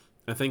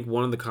I think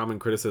one of the common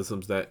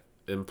criticisms that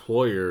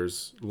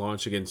employers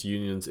launch against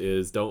unions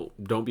is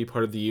don't be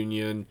part of the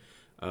union.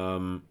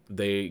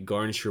 They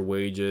garnish your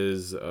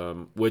wages,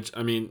 which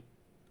I mean,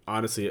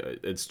 honestly,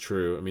 it's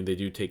true. I mean, they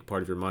do take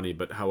part of your money,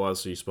 but how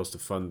else are you supposed to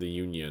fund the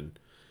union?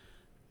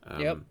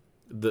 Yep.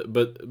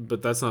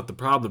 But that's not the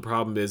problem. The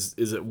problem is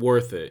it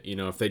worth it? You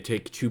know, if they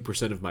take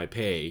 2% of my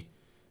pay,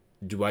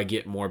 do I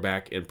get more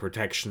back in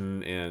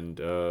protection? And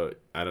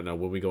I don't know.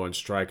 When we go on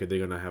strike, are they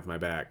going to have my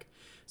back?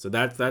 So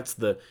that's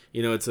the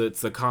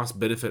it's the cost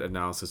benefit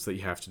analysis that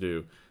you have to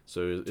do.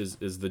 So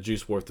is the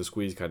juice worth the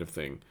squeeze kind of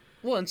thing?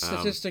 Well, and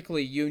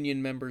statistically,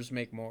 union members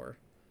make more.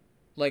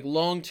 Like,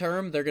 long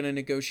term, they're going to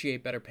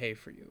negotiate better pay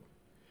for you.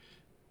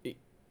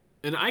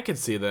 And I can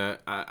see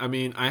that. I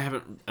mean, I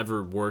haven't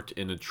ever worked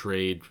in a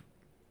trade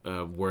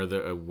where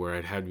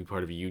I'd had to be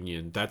part of a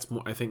union. That's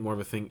more, I think, more of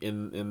a thing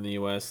in the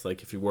U.S.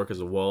 Like if you work as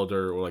a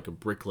welder or like a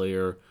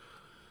bricklayer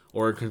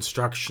or in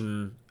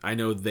construction, I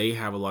know they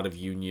have a lot of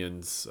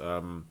unions.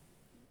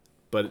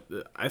 But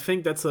I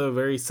think that's a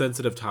very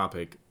sensitive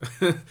topic.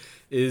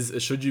 Is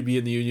should you be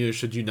in the union or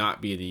should you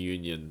not be in the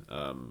union?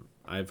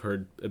 I've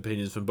heard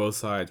opinions from both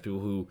sides. People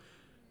who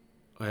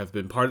have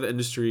been part of the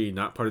industry,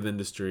 not part of the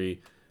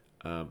industry.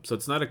 So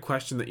it's not a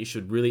question that you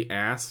should really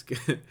ask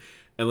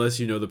unless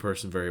you know the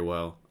person very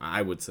well.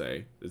 I would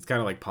say it's kind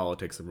of like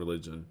politics and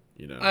religion.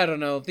 You know. I don't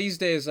know. These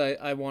days,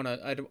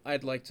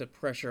 I'd like to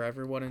pressure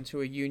everyone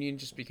into a union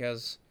just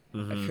because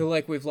I feel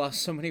like we've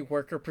lost so many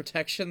worker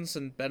protections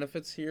and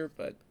benefits here,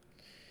 but.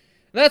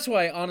 That's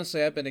why,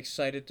 honestly, I've been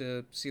excited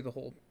to see the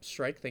whole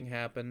strike thing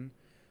happen.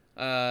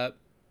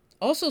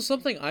 Also,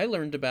 something I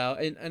learned about,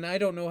 and I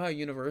don't know how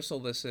universal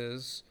this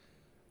is,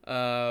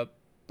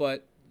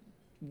 but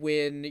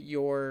when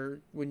you're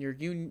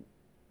union,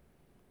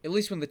 at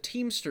least when the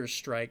Teamsters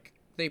strike,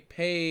 they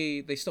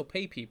still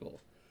pay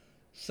people.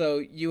 So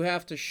you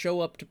have to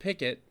show up to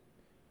picket,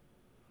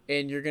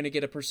 and you're going to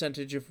get a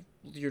percentage of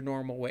your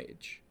normal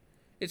wage.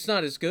 It's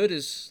not as good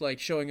as, like,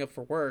 showing up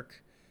for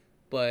work,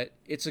 but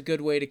it's a good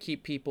way to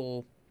keep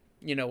people,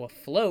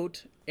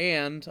 afloat,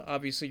 and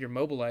obviously you're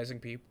mobilizing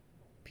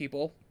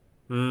people.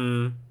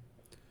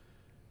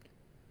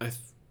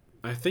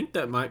 I think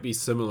that might be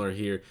similar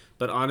here,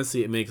 but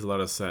honestly, it makes a lot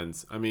of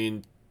sense. I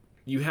mean,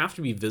 you have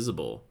to be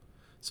visible.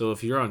 So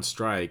if you're on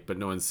strike but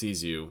no one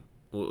sees you,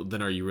 well,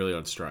 then are you really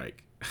on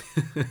strike?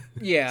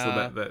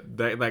 Yeah. So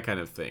that kind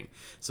of thing.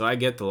 So I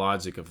get the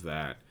logic of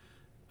that.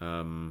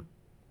 And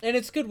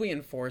it's good we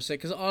enforce it,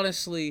 because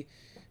honestly,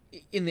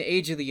 in the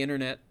age of the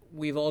internet,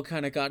 we've all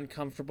kind of gotten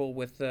comfortable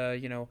with,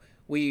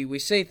 we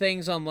say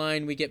things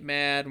online, we get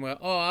mad, and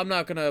I'm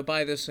not going to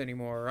buy this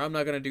anymore, or I'm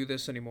not going to do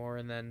this anymore,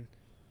 and then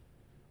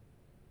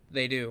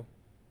they do.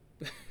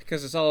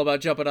 Because it's all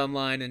about jumping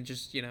online and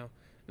just,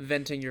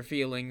 venting your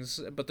feelings,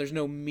 but there's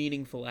no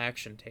meaningful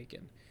action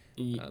taken.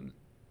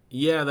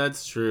 Yeah,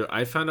 that's true.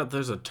 I found out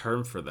there's a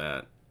term for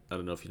that. I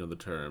don't know if you know the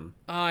term.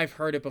 I've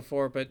heard it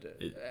before, but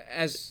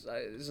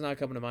it's not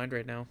coming to mind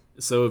right now.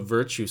 So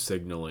virtue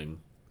signaling.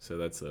 So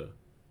that's a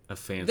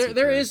fancy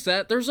There term. is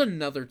that. There's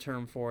another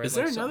term for it. Is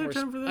there another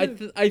term for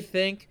that? I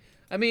think.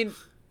 I mean,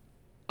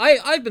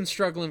 I've been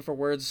struggling for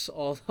words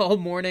all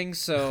morning,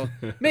 so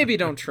maybe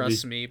don't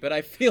trust me, but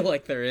I feel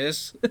like there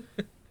is.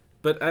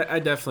 But I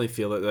definitely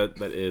feel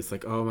that is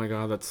like, oh my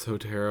god, that's so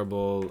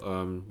terrible.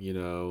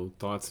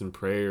 Thoughts and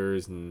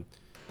prayers and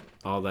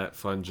all that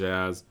fun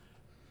jazz.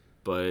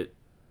 But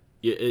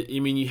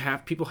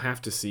people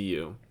have to see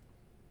you.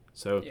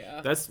 So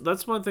yeah.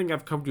 that's one thing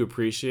I've come to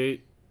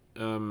appreciate.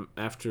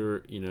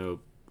 After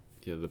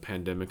the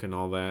pandemic and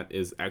all that,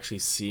 is actually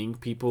seeing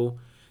people,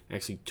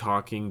 actually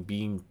talking,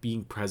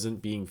 being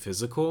present, being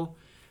physical.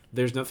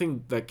 There's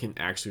nothing that can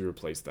actually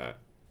replace that,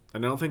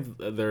 and I don't think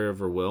there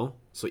ever will.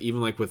 So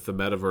even like with the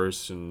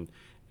metaverse and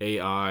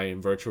AI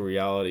and virtual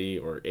reality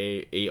or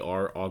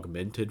AR,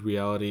 augmented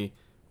reality,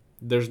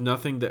 there's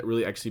nothing that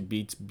really actually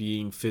beats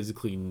being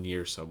physically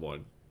near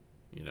someone.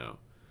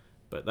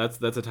 But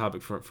that's a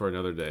topic for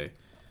another day.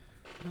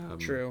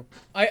 True.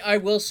 I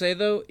will say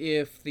though,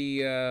 if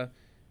the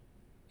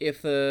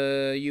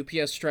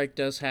UPS strike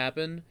does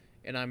happen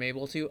and I'm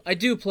able to, I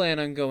do plan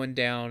on going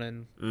down,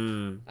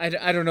 and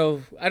I don't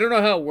know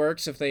how it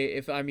works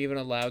if I'm even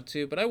allowed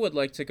to, but I would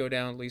like to go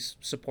down, at least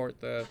support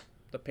the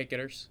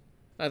picketers.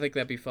 I think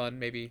that'd be fun.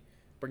 Maybe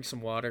bring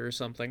some water or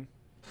something.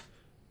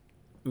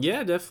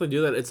 Yeah, definitely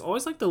do that. It's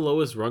always like the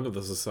lowest rung of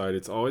the society.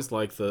 It's always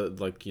like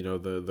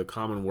the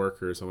common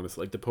workers. I want to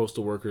say like the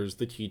postal workers,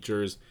 the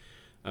teachers,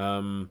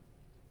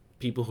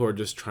 people who are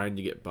just trying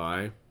to get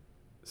by.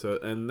 So,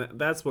 and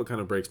that's what kind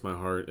of breaks my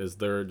heart, is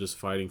they're just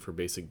fighting for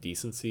basic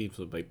decency,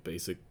 so like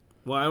basic.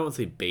 Well, I won't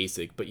say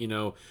basic, but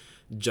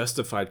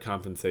justified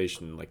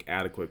compensation, like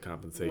adequate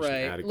compensation,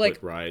 right. Adequate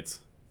rights.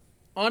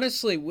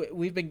 Honestly,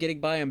 we've been getting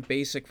by on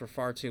basic for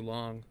far too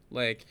long.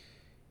 Like,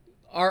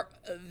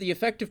 the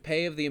effective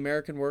pay of the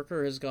American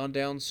worker has gone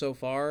down so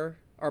far.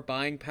 Our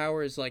buying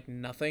power is like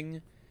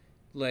nothing.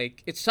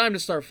 Like, it's time to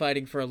start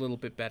fighting for a little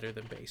bit better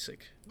than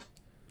basic.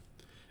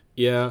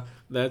 Yeah,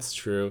 That's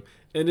true.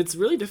 And it's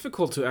really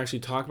difficult to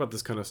actually talk about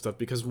this kind of stuff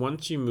because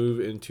once you move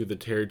into the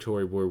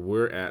territory where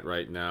we're at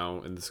right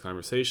now in this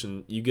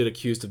conversation, you get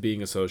accused of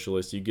being a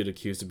socialist, you get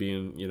accused of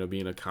being,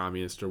 being a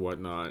communist or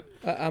whatnot.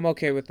 I'm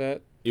okay with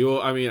that.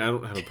 I mean, I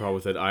don't have a problem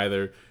with it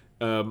either.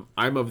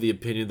 I'm of the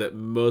opinion that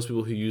most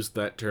people who use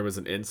that term as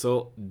an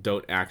insult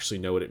don't actually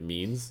know what it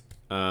means.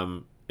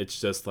 It's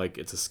just like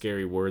it's a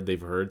scary word they've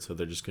heard, so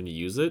they're just going to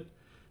use it.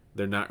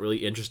 They're not really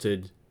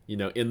interested,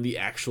 in the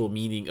actual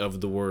meaning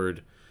of the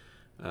word.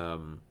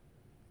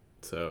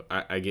 So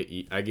I get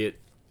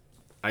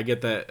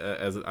that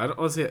as I don't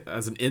want to say it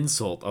as an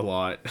insult a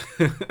lot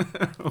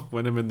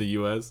when I'm in the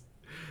U.S.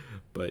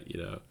 But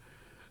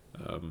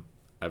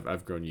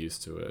I've grown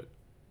used to it.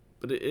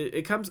 But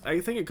it comes. I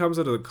think it comes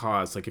at a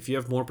cost. Like if you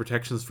have more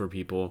protections for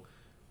people,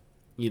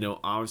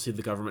 obviously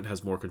the government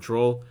has more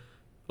control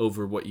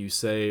over what you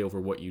say, over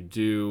what you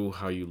do,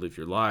 how you live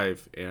your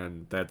life,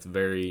 and that's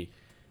very,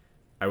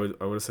 I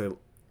would say,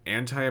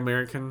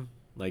 anti-American.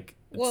 Like,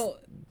 Well,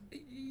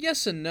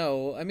 yes and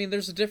no. I mean,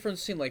 there's a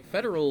difference between like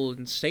federal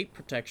and state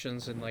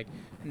protections and like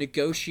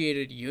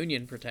negotiated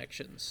union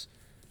protections.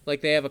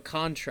 Like they have a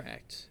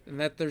contract, and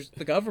that there's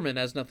the government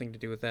has nothing to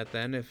do with that.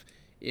 Then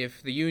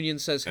if the union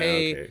says,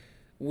 "Hey, okay.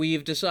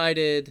 we've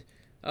decided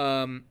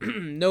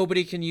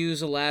nobody can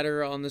use a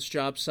ladder on this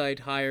job site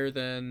higher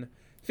than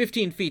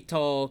 15 feet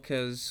tall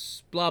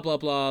because blah blah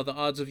blah, the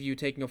odds of you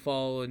taking a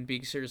fall and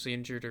being seriously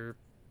injured are,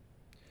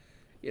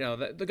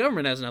 the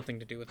government has nothing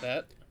to do with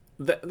that."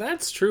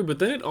 That's true, but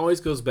then it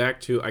always goes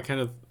back to I kind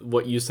of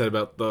what you said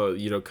about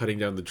the cutting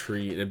down the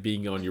tree and it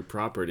being on your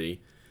property.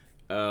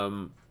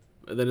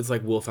 And then it's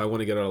like, well, if I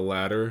want to get on a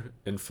ladder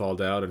and fall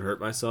down and hurt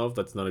myself,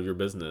 that's none of your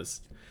business.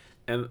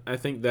 And I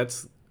think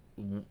that's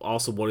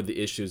also one of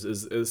the issues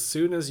is as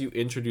soon as you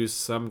introduce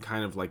some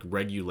kind of like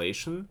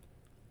regulation,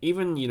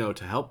 even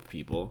to help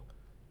people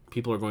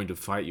are going to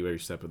fight you every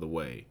step of the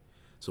way.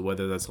 So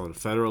whether that's on a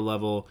federal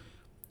level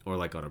or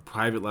like on a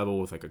private level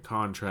with like a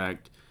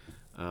contract,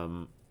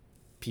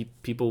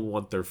 people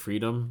want their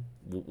freedom,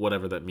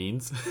 whatever that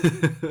means.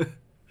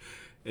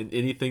 And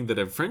anything that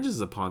infringes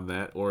upon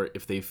that, or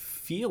if they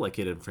feel like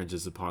it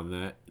infringes upon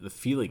that, the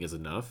feeling is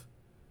enough,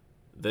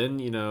 then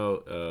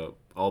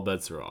all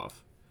bets are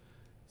off.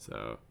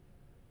 So,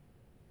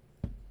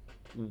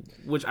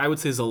 which I would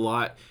say is a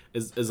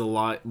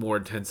lot more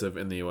intensive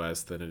in the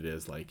U.S. than it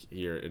is like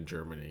here in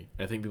Germany.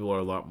 I think people are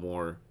a lot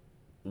more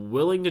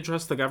willing to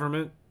trust the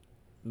government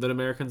than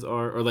Americans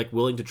are, or like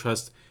willing to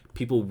trust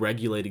people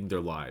regulating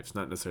their lives,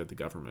 not necessarily the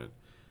government.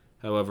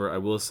 However, I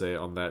will say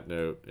on that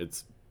note,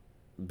 it's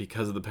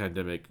because of the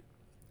pandemic,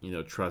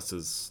 trust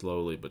is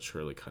slowly but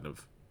surely kind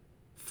of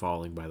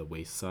falling by the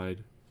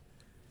wayside.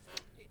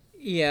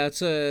 Yeah,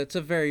 it's a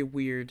very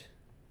weird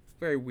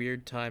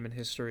time in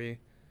history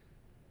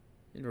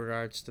in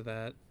regards to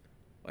that.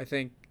 I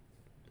think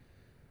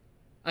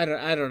I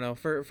don't know,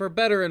 for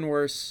better and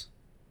worse,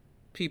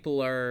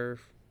 people are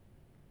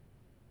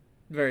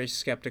very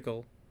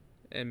skeptical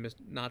and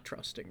not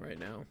trusting right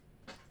now.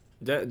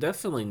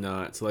 Definitely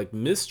not. So like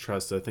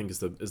mistrust, I think is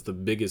the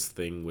biggest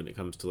thing when it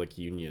comes to like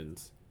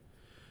unions.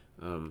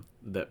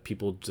 That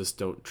people just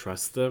don't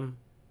trust them.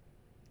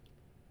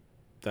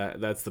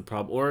 That's the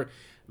problem. Or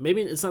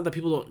maybe it's not that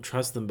people don't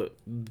trust them,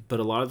 but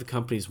a lot of the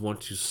companies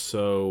want to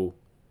sow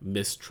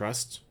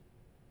mistrust.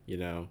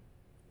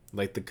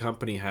 Like the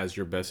company has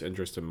your best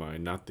interest in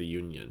mind, not the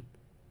union.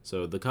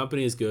 So the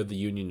company is good, the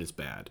union is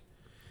bad,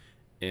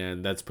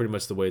 and that's pretty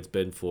much the way it's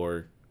been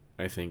for,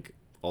 I think,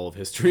 all of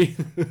history.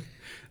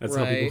 That's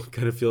right. How people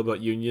kind of feel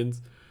about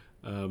unions.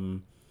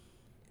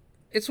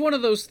 It's one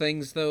of those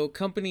things, though.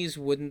 Companies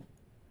wouldn't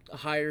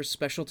hire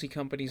specialty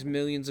companies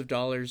millions of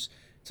dollars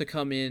to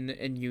come in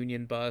and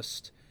union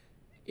bust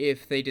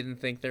if they didn't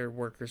think their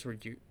workers were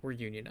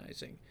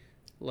unionizing.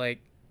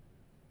 Like,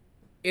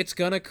 it's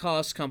gonna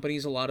cost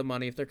companies a lot of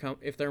money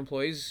if their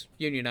employees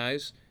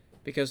unionize,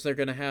 because they're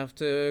gonna have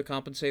to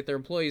compensate their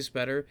employees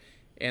better,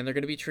 and they're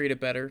gonna be treated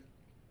better.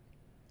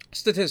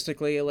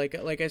 Statistically,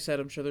 like I said,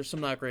 I'm sure there's some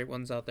not great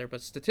ones out there,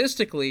 but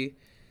statistically,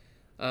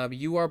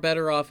 you are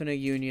better off in a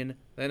union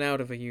than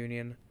out of a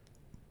union.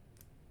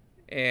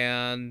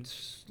 And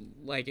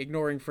like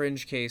ignoring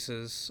fringe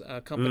cases,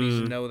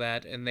 companies know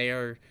that, and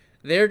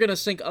they're gonna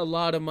sink a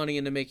lot of money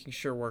into making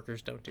sure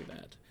workers don't do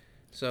that.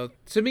 So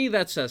to me,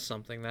 that says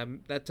something.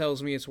 That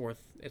tells me it's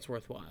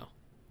worthwhile.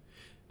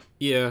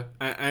 Yeah,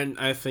 and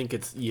I think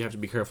you have to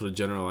be careful to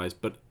generalize,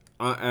 but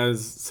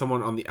as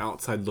someone on the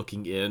outside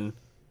looking in,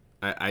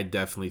 I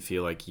definitely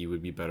feel like you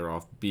would be better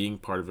off being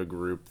part of a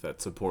group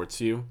that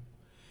supports you.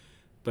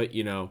 But,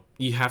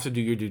 you have to do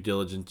your due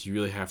diligence. You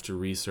really have to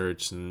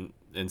research and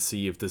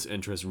see if this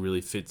interest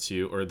really fits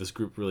you, or this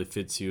group really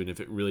fits you, and if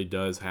it really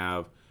does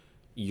have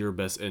your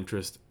best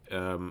interest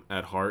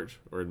at heart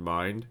or in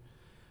mind.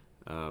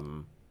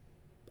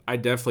 I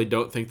definitely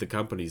don't think the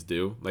companies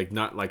do. Like,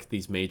 not like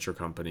these major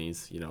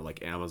companies,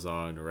 like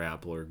Amazon or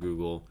Apple or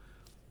Google.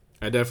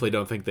 I definitely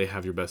don't think they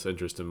have your best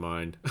interest in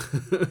mind.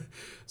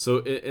 So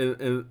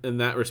in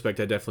that respect,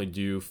 I definitely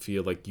do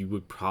feel like you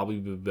would probably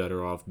be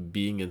better off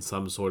being in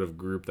some sort of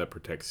group that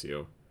protects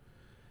you.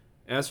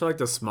 As for like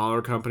the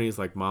smaller companies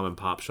like mom and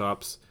pop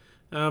shops,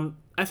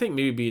 I think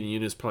maybe being a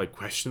union is probably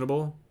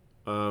questionable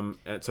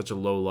at such a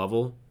low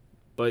level.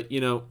 But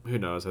who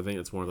knows? I think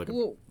it's more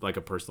Well, like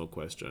a personal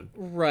question.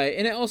 right,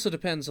 and it also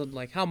depends on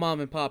like how mom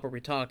and pop are we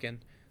talking?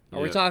 Are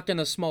we Yeah. talking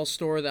a small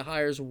store that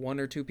hires one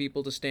or two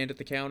people to stand at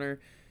the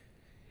counter?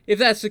 If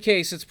that's the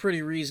case, it's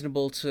pretty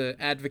reasonable to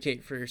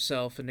advocate for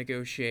yourself and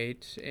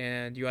negotiate,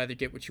 and you either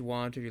get what you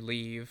want or you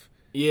leave.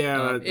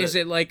 Yeah, Is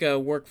it like a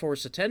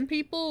workforce of 10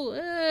 people?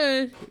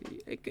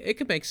 It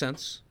could make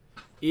sense.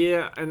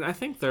 yeah, and I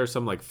think there are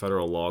some like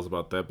federal laws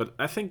about that, but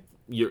I think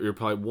you're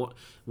probably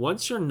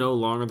once you're no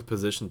longer in the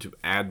position to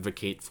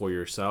advocate for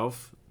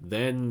yourself,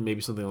 then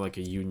maybe something like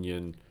a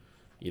union,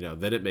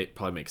 then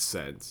probably makes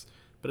sense.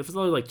 But if it's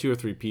only like two or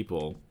three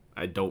people,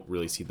 I don't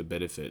really see the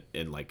benefit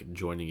in like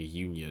joining a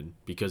union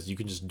because you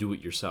can just do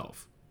it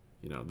yourself.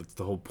 That's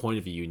the whole point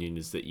of a union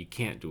is that you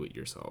can't do it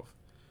yourself.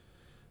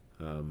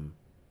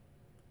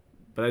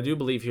 But I do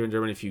believe here in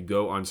Germany, if you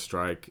go on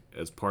strike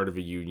as part of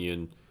a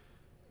union,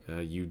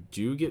 you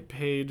do get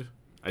paid.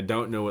 I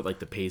don't know what like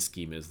the pay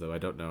scheme is though. I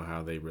don't know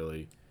how they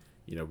really,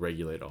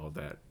 regulate all of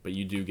that. But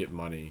you do get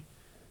money.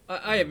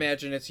 I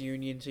imagine it's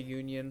union to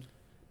union.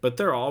 But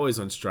they're always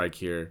on strike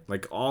here,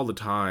 like all the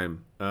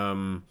time.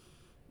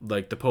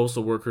 Like the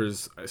postal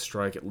workers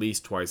strike at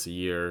least twice a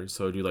year.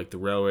 So do like the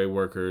railway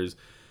workers,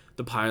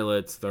 the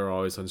pilots. They're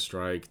always on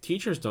strike.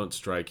 Teachers don't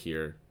strike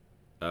here.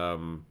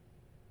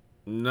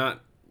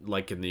 Not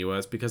like in the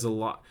U.S. Because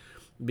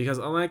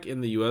unlike in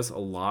the U.S., a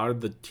lot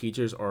of the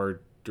teachers are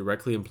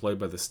directly employed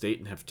by the state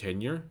and have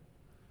tenure,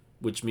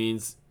 which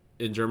means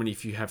in Germany,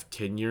 if you have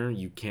tenure,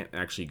 you can't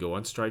actually go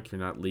on strike. You're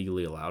not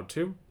legally allowed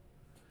to.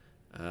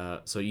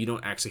 So you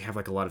don't actually have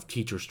like a lot of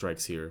teacher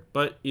strikes here,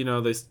 but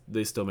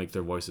they still make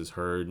their voices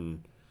heard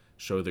and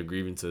show their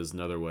grievances in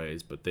other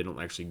ways, but they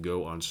don't actually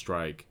go on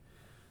strike.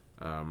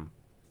 I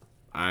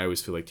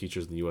always feel like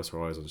teachers in the U.S. are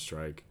always on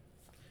strike.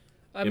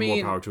 I And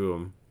mean, more power to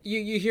them.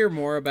 you hear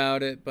more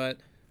about it, but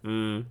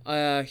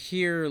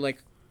here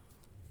like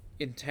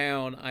in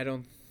town,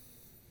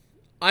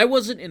 I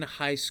wasn't in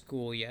high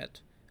school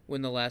yet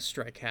when the last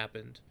strike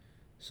happened.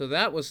 So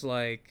that was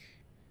like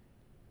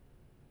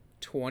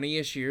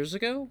 20ish years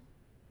ago.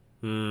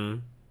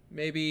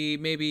 Maybe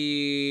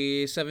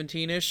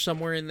 17ish,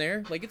 somewhere in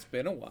there. Like it's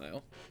been a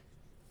while.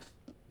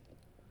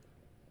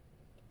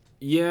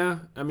 Yeah,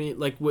 I mean,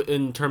 like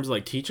in terms of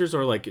like teachers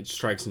or like it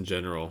strikes in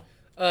general.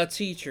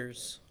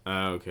 Teachers.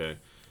 Okay.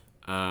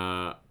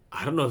 I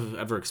don't know if I've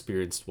ever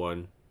experienced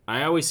one.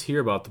 I always hear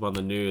about them on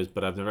the news,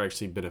 but I've never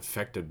actually been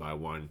affected by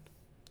one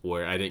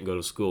where I didn't go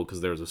to school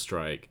because there was a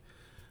strike.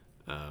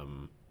 That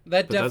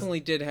But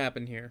definitely did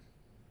happen here.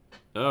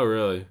 Oh,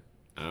 really?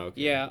 Oh,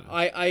 okay. Yeah,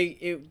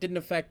 it didn't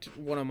affect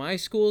one of my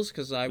schools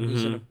because I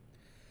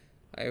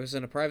was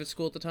in a private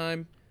school at the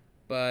time,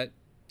 but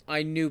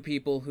I knew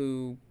people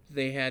who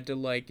they had to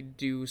like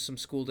do some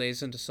school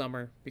days into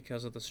summer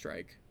because of the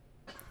strike.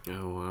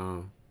 Oh,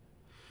 wow.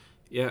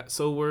 Yeah,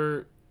 so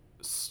we're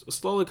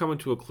slowly coming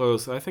to a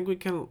close. I think we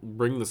can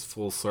bring this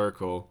full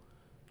circle.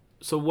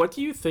 So what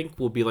do you think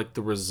will be like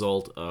the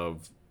result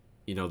of,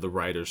 the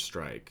writers'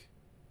 strike?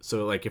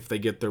 So like if they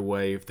get their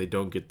way, if they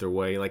don't get their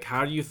way, like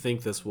how do you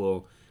think this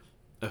will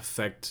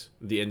affect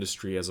the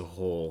industry as a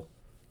whole?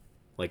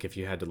 Like if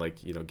you had to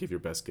like, give your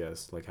best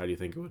guess, like how do you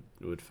think it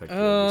would affect the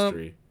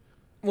industry?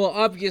 Well,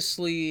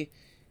 obviously,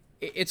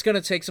 it's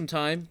gonna take some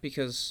time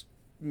because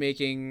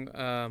making,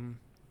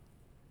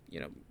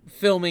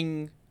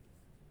 filming,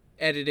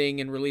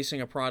 editing, and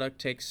releasing a product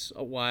takes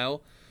a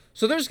while.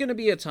 So there's gonna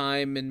be a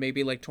time in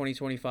maybe like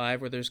 2025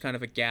 where there's kind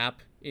of a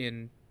gap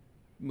in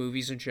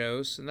movies and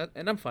shows,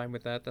 and I'm fine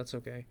with that. That's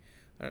okay.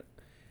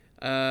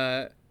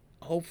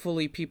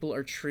 Hopefully people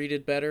are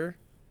treated better,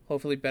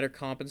 hopefully better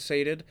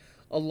compensated.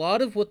 A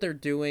lot of what they're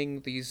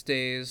doing these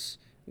days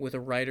with the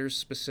writers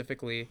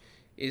specifically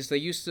is they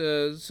used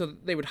to so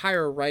they would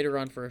hire a writer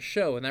on for a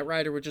show, and that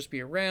writer would just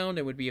be around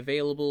and would be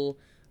available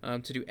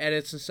to do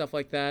edits and stuff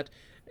like that.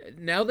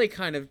 Now they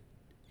kind of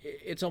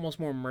it's almost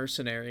more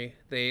mercenary.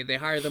 They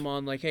hire them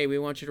on like, hey, we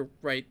want you to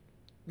write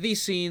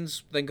these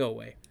scenes, then go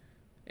away,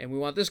 and we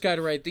want this guy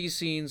to write these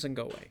scenes and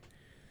go away,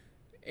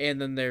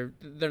 and then they're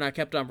not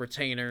kept on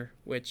retainer,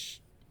 which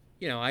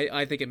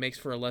I think it makes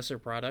for a lesser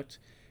product.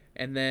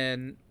 And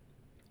then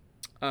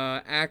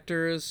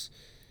actors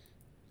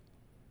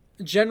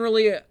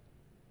generally,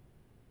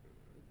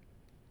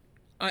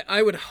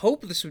 I would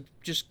hope this would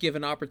just give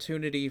an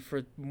opportunity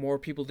for more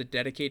people to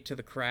dedicate to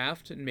the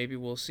craft, and maybe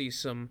we'll see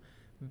some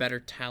better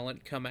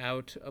talent come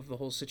out of the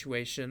whole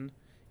situation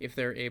if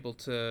they're able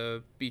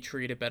to be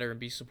treated better and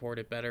be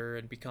supported better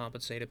and be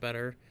compensated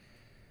better.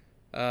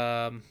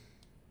 And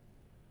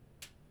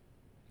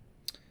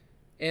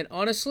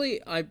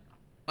honestly,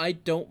 I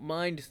don't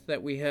mind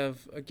that we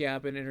have a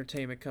gap in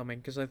entertainment coming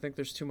because I think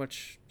there's too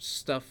much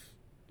stuff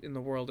in the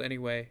world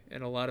anyway,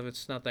 and a lot of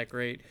it's not that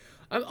great.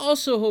 I'm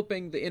also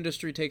hoping the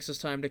industry takes this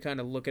time to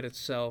kind of look at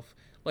itself,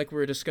 like we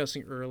were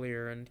discussing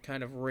earlier, and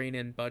kind of rein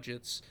in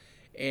budgets.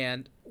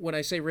 And when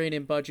I say rein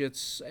in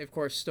budgets, I of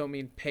course don't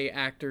mean pay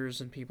actors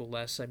and people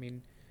less. I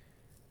mean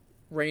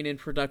rein in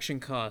production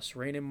costs,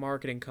 rein in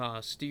marketing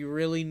costs.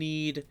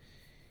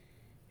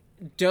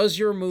 Does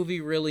your movie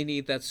really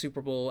need that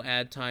Super Bowl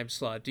ad time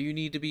slot? Do you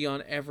need to be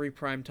on every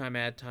primetime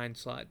ad time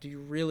slot? Do you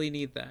really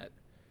need that?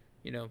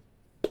 You know,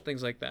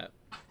 things like that.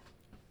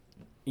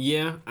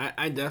 Yeah,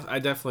 I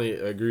definitely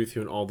agree with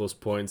you on all those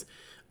points.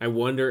 I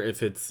wonder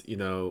if it's,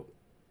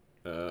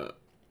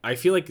 I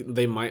feel like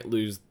they might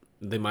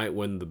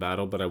win the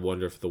battle, but I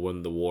wonder if they'll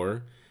win the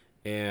war.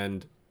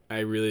 And I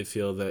really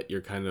feel that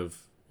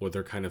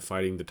they're kind of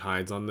fighting the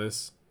tides on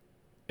this.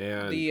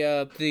 And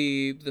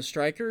the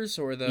strikers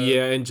or the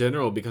yeah, in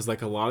general, because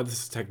like a lot of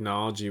this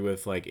technology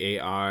with like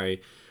AI,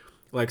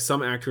 like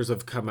some actors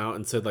have come out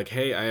and said like,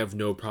 hey, I have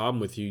no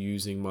problem with you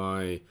using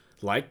my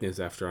likeness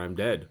after I'm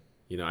dead.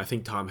 I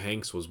think Tom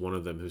Hanks was one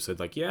of them who said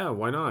like, yeah,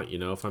 why not?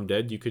 If I'm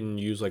dead, you can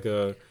use like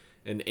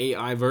an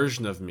AI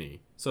version of me.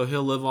 So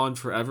he'll live on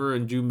forever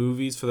and do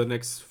movies for the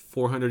next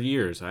 400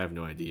 years. I have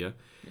no idea.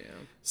 yeah.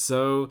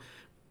 So,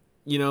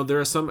 there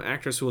are some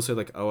actors who will say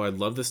like, oh, I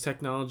love this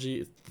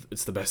technology.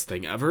 It's the best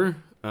thing ever.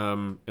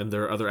 And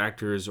there are other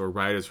actors or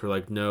writers who are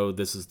like, no,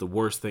 this is the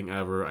worst thing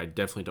ever. I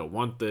definitely don't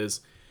want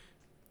this.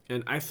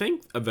 And I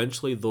think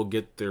eventually they'll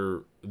get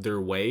their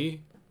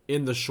way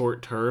in the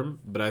short term,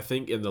 but I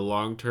think in the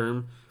long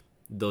term,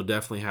 they'll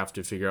definitely have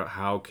to figure out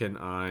how can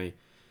I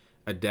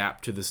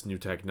adapt to this new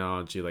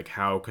technology? Like,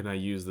 how can I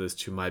use this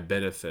to my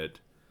benefit?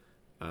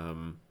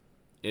 And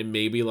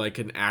maybe like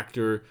an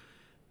actor,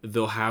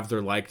 they'll have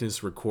their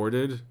likeness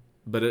recorded,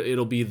 but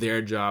it'll be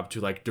their job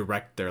to like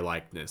direct their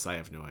likeness. I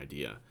have no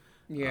idea.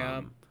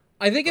 Yeah.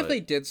 I think if they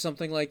did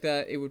something like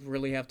that, it would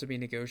really have to be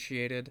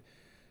negotiated.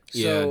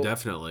 Yeah,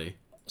 definitely.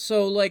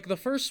 So, like, the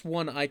first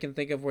one I can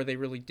think of where they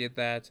really did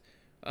that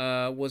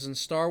was in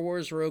Star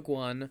Wars Rogue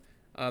One.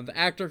 The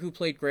actor who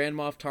played Grand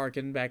Moff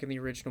Tarkin back in the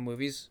original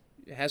movies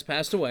has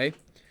passed away.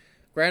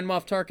 Grand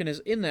Moff Tarkin is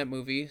in that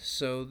movie,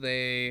 so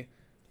they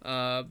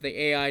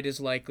AI'd his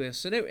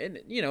likeness, and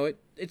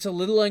it's a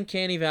little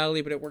uncanny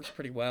valley, but it works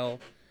pretty well.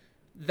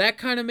 That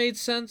kind of made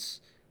sense,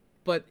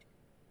 but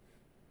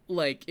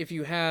like if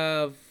you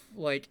have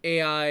like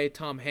AI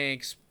Tom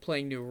Hanks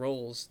playing new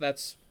roles,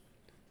 that's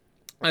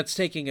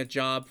taking a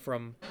job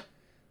from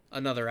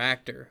another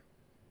actor.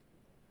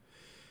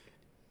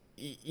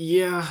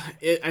 Yeah,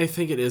 I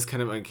think it is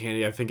kind of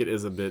uncanny. I think it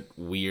is a bit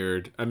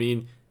weird. I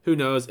mean, who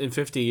knows? In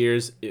 50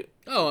 years...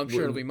 I'm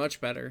sure it'll be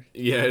much better.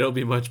 Yeah, it'll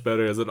be much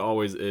better, as it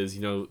always is.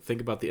 Think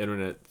about the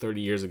internet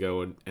 30 years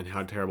ago and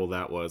how terrible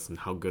that was and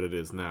how good it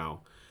is now.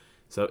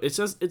 So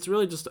it's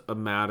really just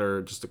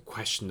a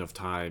question of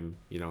time,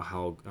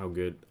 how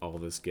good all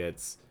this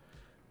gets.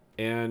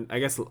 And I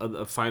guess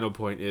a final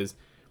point is,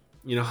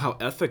 how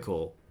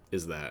ethical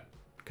is that?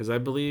 Because I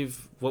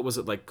believe, what was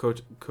it, like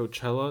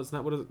Coachella?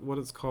 Isn't that what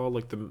it's called?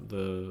 Like the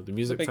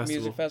music big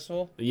festival? Music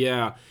festival?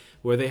 Yeah,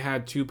 where they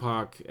had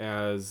Tupac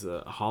as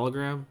a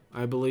hologram,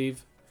 I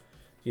believe.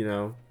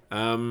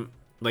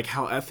 Like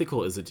how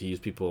ethical is it to use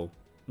people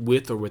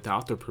with or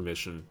without their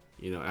permission?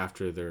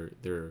 After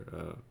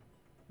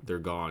they're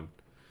gone.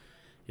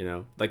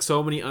 Like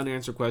so many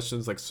unanswered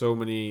questions, like so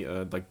many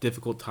like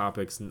difficult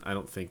topics, and I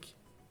don't think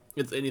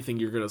it's anything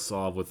you're gonna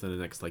solve within the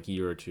next like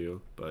year or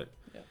two, but.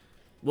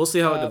 We'll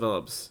see how it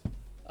develops.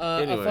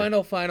 Anyway.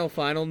 A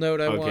final note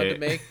I wanted to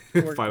make.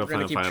 We're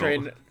gonna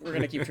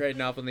keep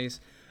trading off on these.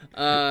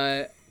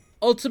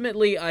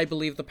 Ultimately, I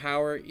believe the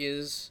power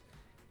is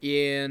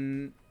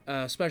in,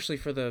 especially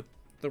for the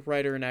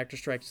writer and actor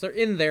strikes. They're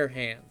in their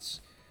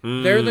hands.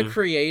 They're the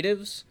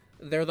creatives.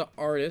 They're the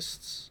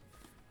artists.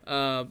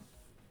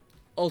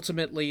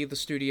 Ultimately, the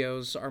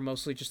studios are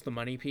mostly just the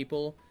money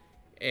people,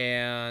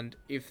 and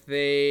if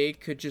they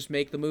could just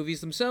make the movies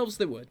themselves,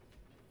 they would.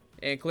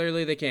 And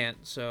clearly they can't,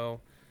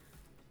 so...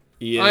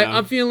 Yeah.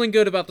 I'm feeling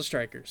good about the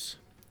strikers.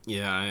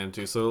 Yeah, I am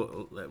too.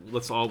 So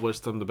let's all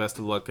wish them the best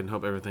of luck and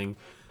hope everything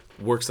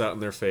works out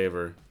in their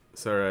favor.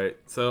 It's all right.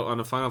 So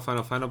on a final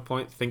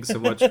point, thanks so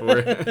much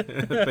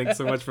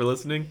for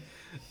listening.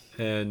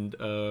 And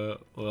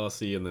I'll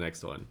see you in the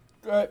next one.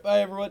 All right,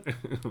 bye everyone.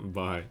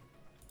 Bye.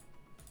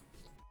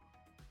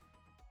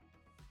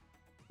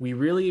 We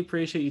really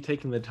appreciate you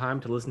taking the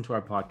time to listen to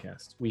our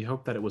podcast. We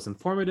hope that it was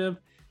informative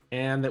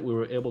and that we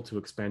were able to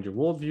expand your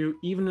worldview,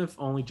 even if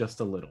only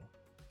just a little.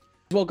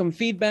 Welcome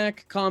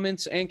feedback,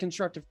 comments, and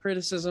constructive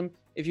criticism.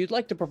 If you'd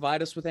like to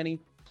provide us with any,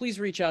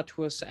 please reach out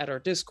to us at our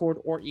Discord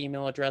or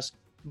email address,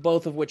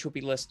 both of which will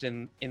be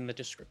listed in the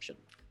description.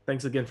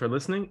 Thanks again for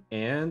listening,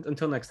 and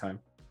until next time.